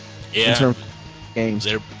 Yeah. In terms of games.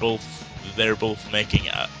 They're both making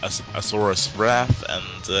Asura's Wrath and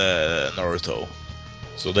Naruto.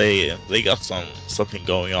 So they got something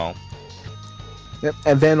going on. Yep,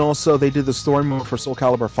 and then also they did the story mode for Soul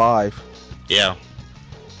Calibur 5. Yeah.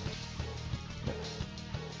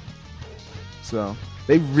 So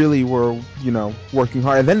they really were, working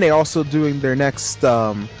hard. And then they also doing their next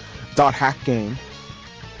Dot Hack game.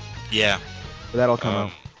 Yeah. That'll come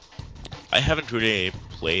out. I haven't really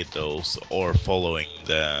played those or following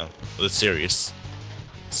the series,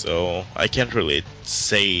 so I can't really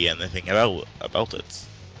say anything about it.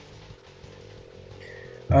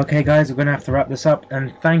 Okay, guys, we're gonna have to wrap this up,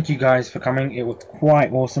 and thank you guys for coming. It was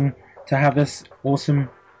quite awesome to have this awesome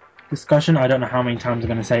discussion. I don't know how many times I'm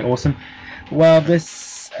gonna say awesome. Well,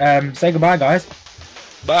 say goodbye, guys.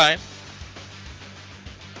 Bye.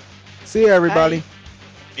 See you, everybody. Bye.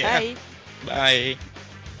 Yeah. Bye. Bye.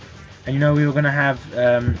 And we were gonna have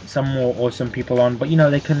some more awesome people on, but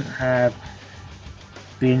they couldn't have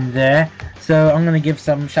been there. So I'm gonna give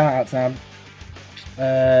some shout outs now.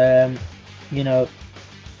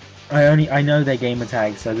 I know their gamer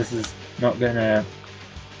tags, so this is not gonna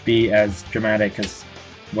be as dramatic as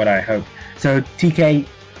what I hoped. So TK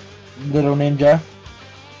Little Ninja,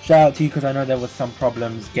 shout out to you, because I know there was some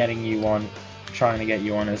problems getting you on, trying to get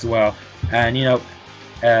you on as well, and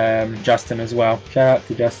Justin as well. Shout out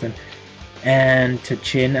to Justin and to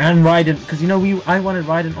Chin and Raiden, because I wanted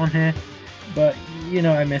Raiden on here, but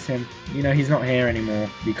I miss him. He's not here anymore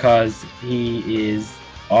because he is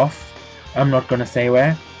off. I'm not gonna say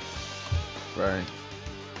where. Right.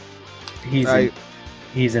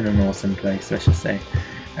 He's in an awesome place, let's just say.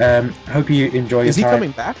 Hope you enjoy your time. Is he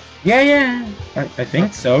coming back? Yeah. I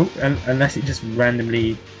think so. Unless it just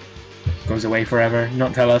randomly goes away forever,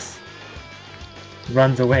 not tell us.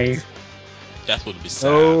 Runs away. That would be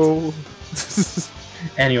sad. Oh.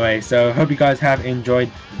 Anyway, so hope you guys have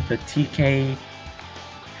enjoyed the TK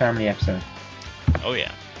family episode. Oh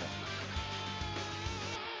yeah.